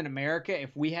kids in America,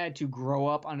 if we had to grow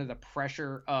up under the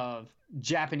pressure of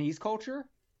Japanese culture,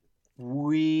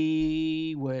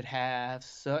 we would have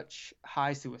such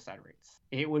high suicide rates.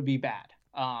 It would be bad.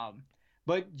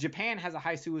 But Japan has a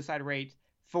high suicide rate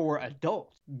for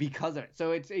adults because of it.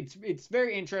 So it's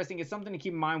very interesting. It's something to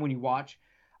keep in mind when you watch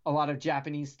a lot of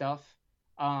Japanese stuff,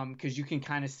 because you can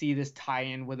kind of see this tie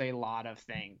in with a lot of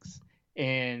things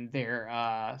in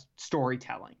their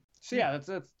storytelling. So yeah,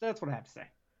 that's what I have to say.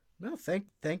 No,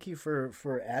 thank you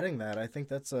for adding that. I think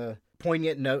that's a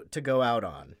poignant note to go out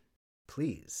on.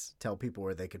 Please tell people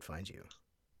where they could find you.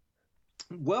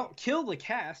 Well, Kill the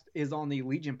Cast is on the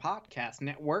Legion Podcast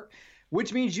Network,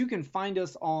 which means you can find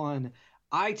us on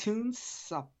iTunes,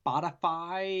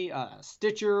 Spotify,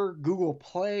 Stitcher, Google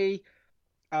Play.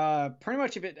 Pretty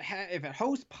much if it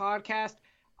hosts podcast,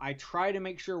 I try to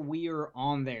make sure we are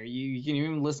on there. You can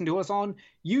even listen to us on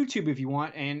YouTube if you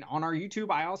want. And on our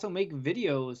YouTube, I also make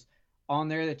videos on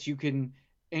there that you can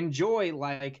enjoy.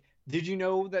 Like, did you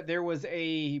know that there was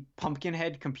a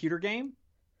Pumpkinhead computer game?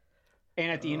 And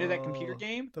at the end of that computer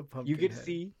game, you get to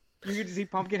see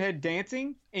Pumpkinhead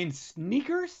dancing in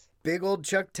sneakers. Big old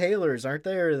Chuck Taylors, aren't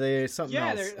they? Or are they something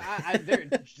else? Yeah, they're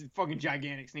fucking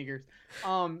gigantic sneakers.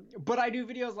 But I do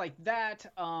videos like that.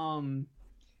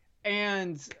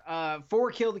 And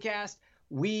for Kill the Cast,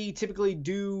 we typically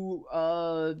do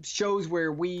shows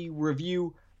where we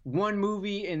review one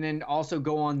movie and then also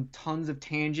go on tons of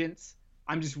tangents.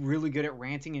 I'm just really good at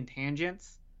ranting and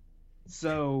tangents.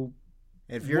 So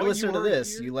if you're listening to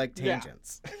this, you like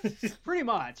tangents. Yeah, pretty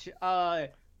much.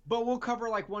 But we'll cover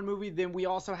like one movie. Then we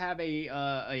also have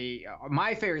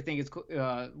my favorite thing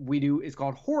is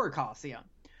called Horror Coliseum,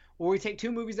 where we take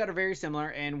two movies that are very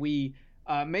similar and we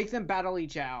make them battle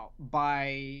each out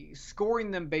by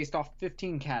scoring them based off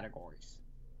 15 categories.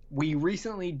 We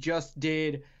recently just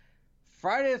did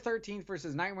Friday the 13th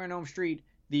versus Nightmare on Elm Street,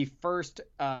 the first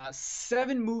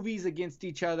 7 movies against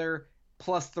each other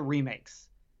plus the remakes.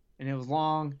 And it was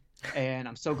long, and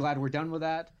I'm so glad we're done with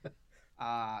that.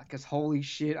 Because holy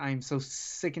shit, I am so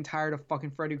sick and tired of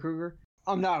fucking Freddy Krueger.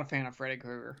 I'm not a fan of Freddy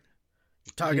Krueger.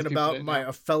 Talking about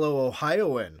a fellow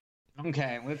Ohioan.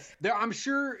 Okay, I'm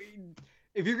sure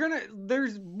if you're gonna,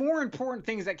 there's more important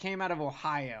things that came out of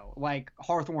Ohio, like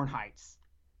Hawthorne Heights.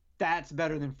 That's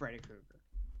better than Freddy Krueger.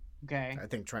 Okay. I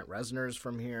think Trent Reznor's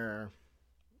from here.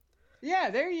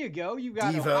 Yeah, there you go. You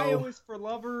got Devo. Ohio is for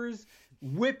Lovers,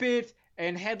 Whip It,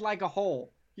 and Head Like a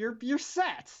Hole. You're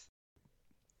set.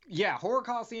 Yeah, Horror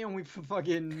Coliseum. We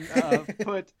fucking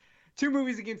put two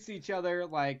movies against each other,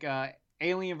 like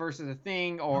Alien versus The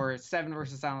Thing, or Seven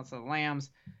versus Silence of the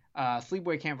Lambs,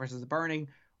 Sleepaway Camp versus The Burning.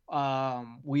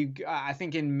 I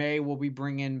think in May we'll be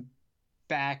bringing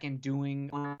back and doing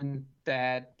one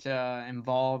that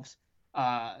involves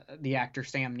the actor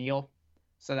Sam Neill,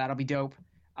 so that'll be dope.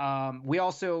 I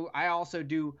also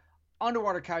do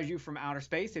Underwater Kaiju from Outer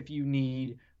Space. If you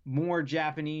need more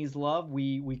Japanese love,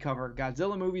 we cover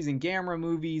Godzilla movies and Gamera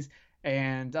movies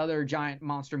and other giant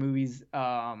monster movies,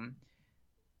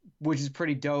 which is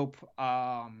pretty dope.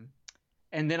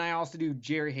 And then I also do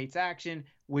Jerry Hates Action,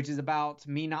 which is about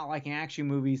me not liking action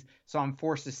movies, so I'm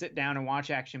forced to sit down and watch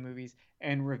action movies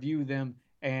and review them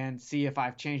and see if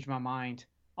I've changed my mind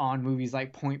on movies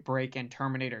like Point Break and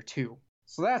Terminator 2.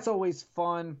 So that's always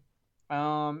fun.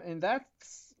 And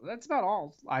that's about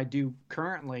all I do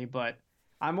currently, but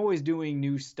I'm always doing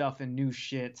new stuff and new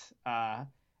shit. And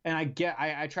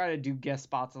I try to do guest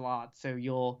spots a lot, so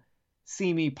you'll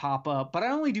see me pop up, but I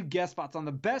only do guest spots on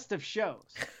the best of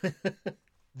shows.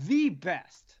 The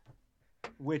best,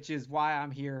 which is why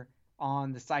I'm here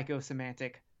on the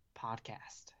Psychosemantic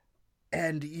podcast.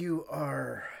 And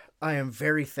I am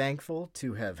very thankful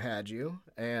to have had you.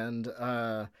 And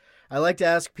I like to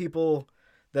ask people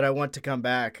that I want to come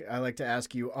back. I like to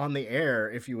ask you on the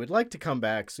air if you would like to come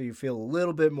back, so you feel a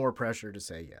little bit more pressure to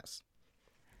say yes.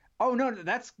 Oh, no,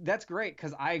 that's great,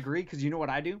 because I agree, because you know what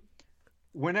I do?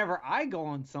 Whenever I go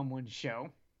on someone's show,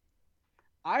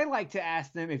 I like to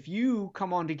ask them, if you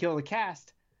come on to Kill the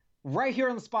Cast, right here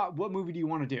on the spot, what movie do you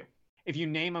want to do? If you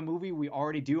name a movie we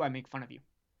already do, I make fun of you.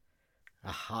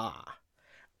 Aha.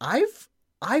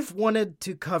 I've wanted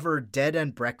to cover Dead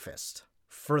and Breakfast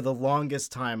for the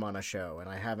longest time on a show, and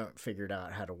I haven't figured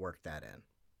out how to work that in.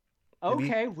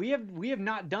 Okay, we have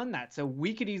not done that, so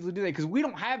we could easily do that, because we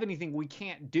don't have anything we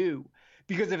can't do.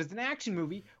 Because if it's an action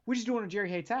movie, we just do it on Jerry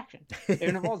Hates Action. If it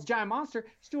involves Giant Monster,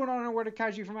 just do it on Underwater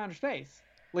Kaiju from Outer Space.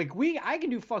 Like, I can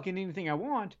do fucking anything I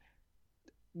want,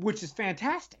 which is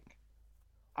fantastic.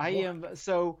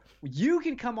 So you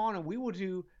can come on and we will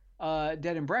do Dead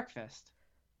and Breakfast.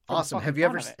 Awesome. Have you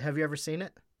ever seen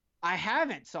it? I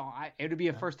haven't, so it would be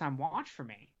a first time watch for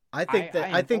me. I think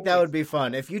that would be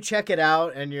fun. If you check it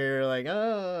out and you're like,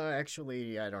 oh,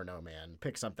 actually, I don't know, man,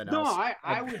 pick something else. No,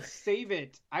 I would save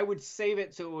it. I would save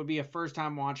it so it would be a first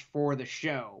time watch for the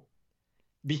show,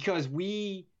 because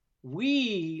we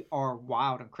are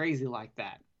wild and crazy like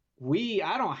that.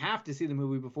 I don't have to see the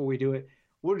movie before we do it.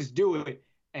 We'll just do it,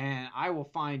 and I will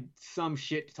find some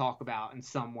shit to talk about in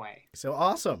some way. So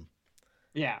awesome.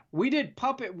 Yeah, we did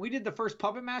the first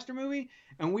Puppet Master movie,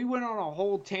 and we went on a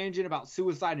whole tangent about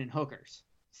suicide and hookers.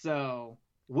 So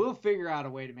we'll figure out a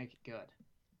way to make it good.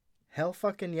 Hell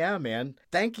fucking yeah, man.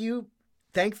 Thank you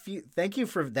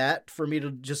for that, for me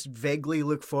to just vaguely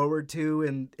look forward to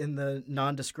in the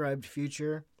nondescribed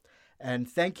future. And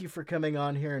thank you for coming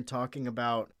on here and talking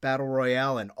about Battle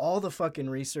Royale and all the fucking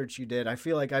research you did. I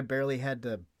feel like I barely had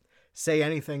to say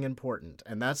anything important,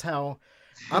 and that's how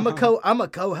I'm a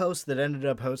co-host that ended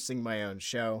up hosting my own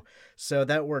show, so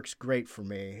that works great for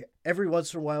me. Every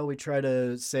once in a while we try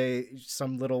to say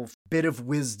some little bit of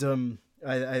wisdom.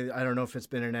 I don't know if it's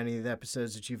been in any of the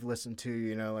episodes that you've listened to,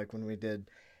 you know, like when we did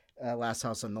Last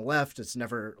House on the Left, it's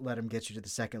never let him get you to the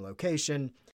second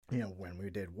location. You know, when we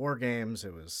did War Games,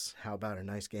 it was how about a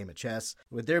nice game of chess?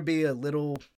 Would there be a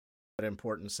little but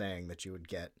important saying that you would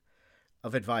get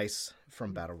of advice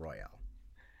from Battle Royale?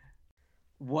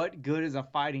 What good is a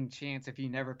fighting chance if you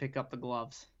never pick up the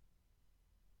gloves?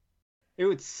 It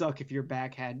would suck if your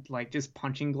bag had like just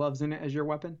punching gloves in it as your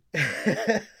weapon.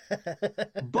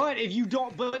 But if you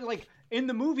don't, but like in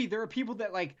the movie, there are people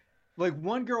that like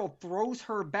one girl throws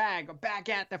her bag back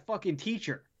at the fucking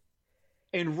teacher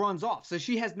and runs off. So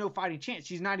she has no fighting chance.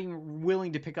 She's not even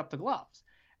willing to pick up the gloves.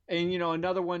 And, you know,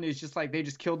 another one is just like they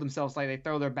just killed themselves. Like they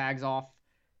throw their bags off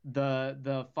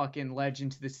the fucking ledge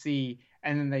into the sea,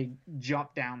 and then they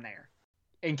jump down there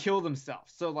and kill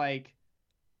themselves. So like,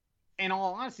 in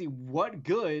all honesty, what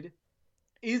good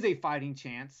is a fighting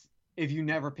chance if you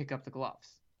never pick up the gloves?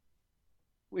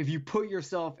 If you put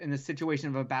yourself in the situation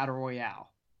of a battle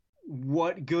royale,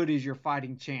 what good is your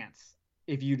fighting chance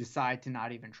if you decide to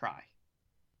not even try?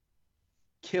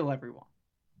 Kill everyone.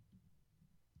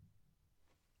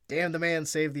 Damn the man,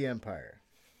 save the empire.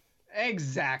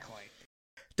 Exactly.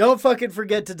 Don't fucking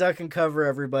forget to duck and cover,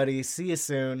 everybody. See you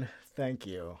soon. Thank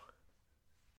you.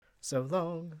 So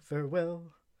long,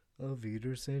 farewell, auf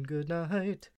Wiedersehen, good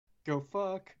night. Go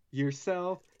fuck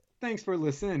yourself. Thanks for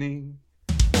listening.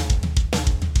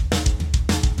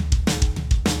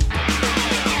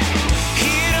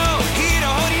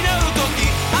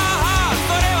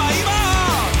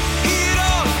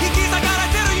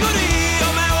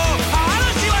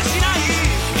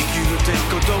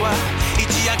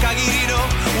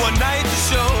 One night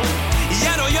show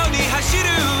矢のように走る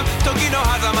時の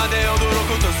狭間で驚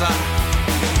くとさ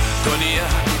トニア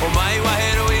お前は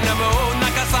ヘロインなもう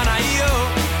泣かさないよ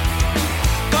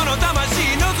この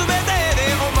魂の全て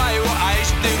でお前を愛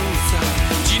してるさ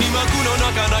血に巻くの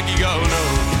中泣き顔の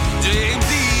ジェームズ・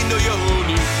ディーンのよう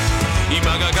に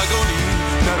今が過去に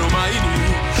なる前に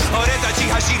俺たち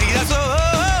走り出そう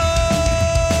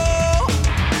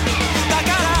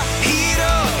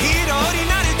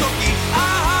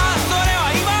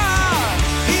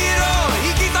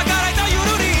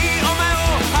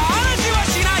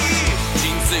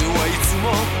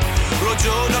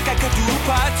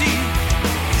パーティー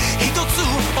一つ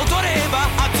踊れば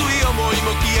熱い思いも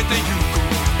消えてゆく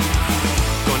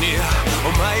コニア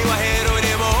お前はヘロイで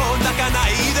も泣かな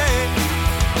いで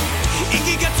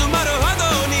息が詰まるほど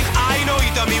に愛の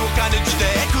痛みを感じて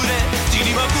くれ血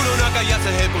にまくの中痩せ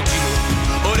へぼちの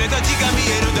俺たちが見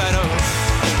えるだろう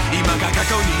今が過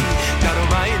去になる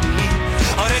前に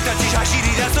俺たち走り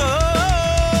出そう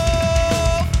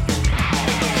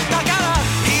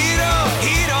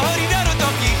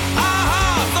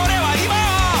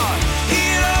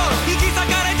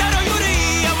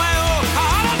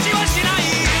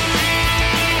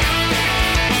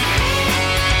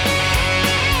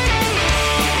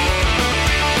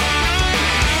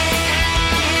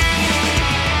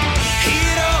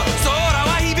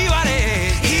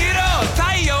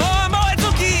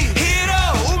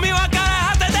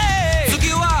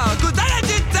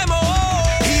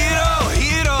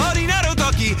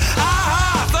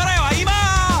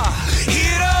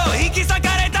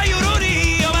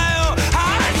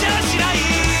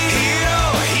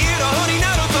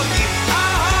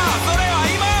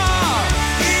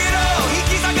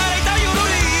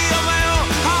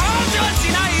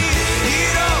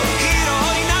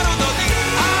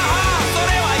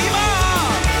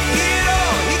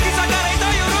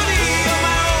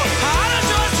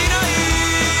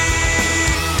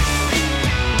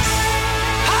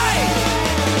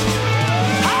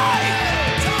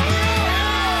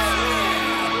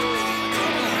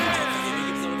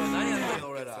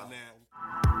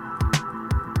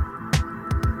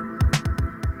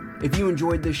If you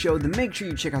enjoyed this show, then make sure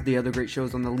you check out the other great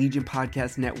shows on the Legion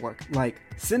Podcast Network, like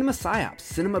Cinema Psyops,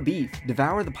 Cinema Beef,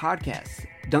 Devour the Podcast,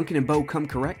 Duncan and Bo Come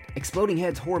Correct, Exploding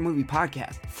Heads Horror Movie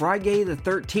Podcast, Friday the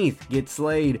 13th, Get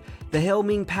Slayed, The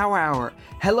Helming Power Hour,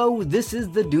 Hello, This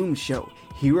is the Doom Show,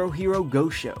 Hero Hero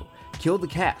Go Show, Kill the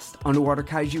Cast, Underwater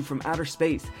Kaiju from Outer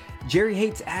Space, Jerry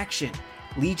Hates Action,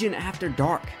 Legion After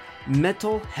Dark,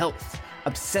 Mental Health,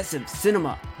 Obsessive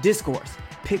Cinema, Discourse,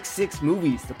 Pick 6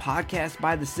 Movies, the podcast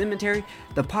by The Cemetery,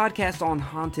 the podcast on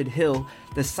Haunted Hill,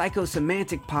 the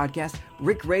Psychosemantic podcast,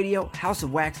 Rick Radio, House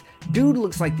of Wax, Dude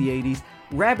Looks Like the 80s,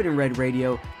 Rabbit and Red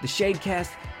Radio, the Shadecast,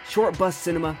 Short Bus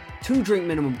Cinema, 2 Drink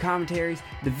Minimum Commentaries,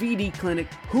 the VD Clinic,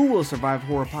 Who Will Survive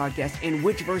Horror Podcast, and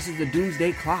Witch vs. the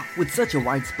Doomsday Clock. With such a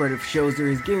wide spread of shows, there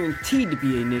is guaranteed to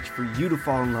be a niche for you to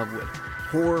fall in love with.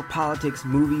 Horror, politics,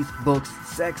 movies, books,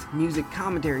 sex, music,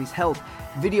 commentaries, health,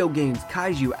 video games,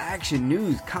 kaiju, action,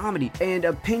 news, comedy, and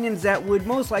opinions that would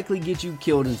most likely get you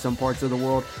killed in some parts of the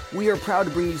world. We are proud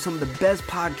to bring you some of the best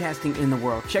podcasting in the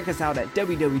world. Check us out at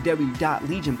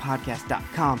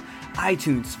www.legionpodcast.com,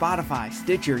 iTunes, Spotify,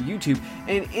 Stitcher, YouTube,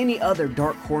 and any other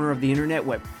dark corner of the internet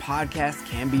where podcasts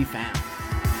can be found.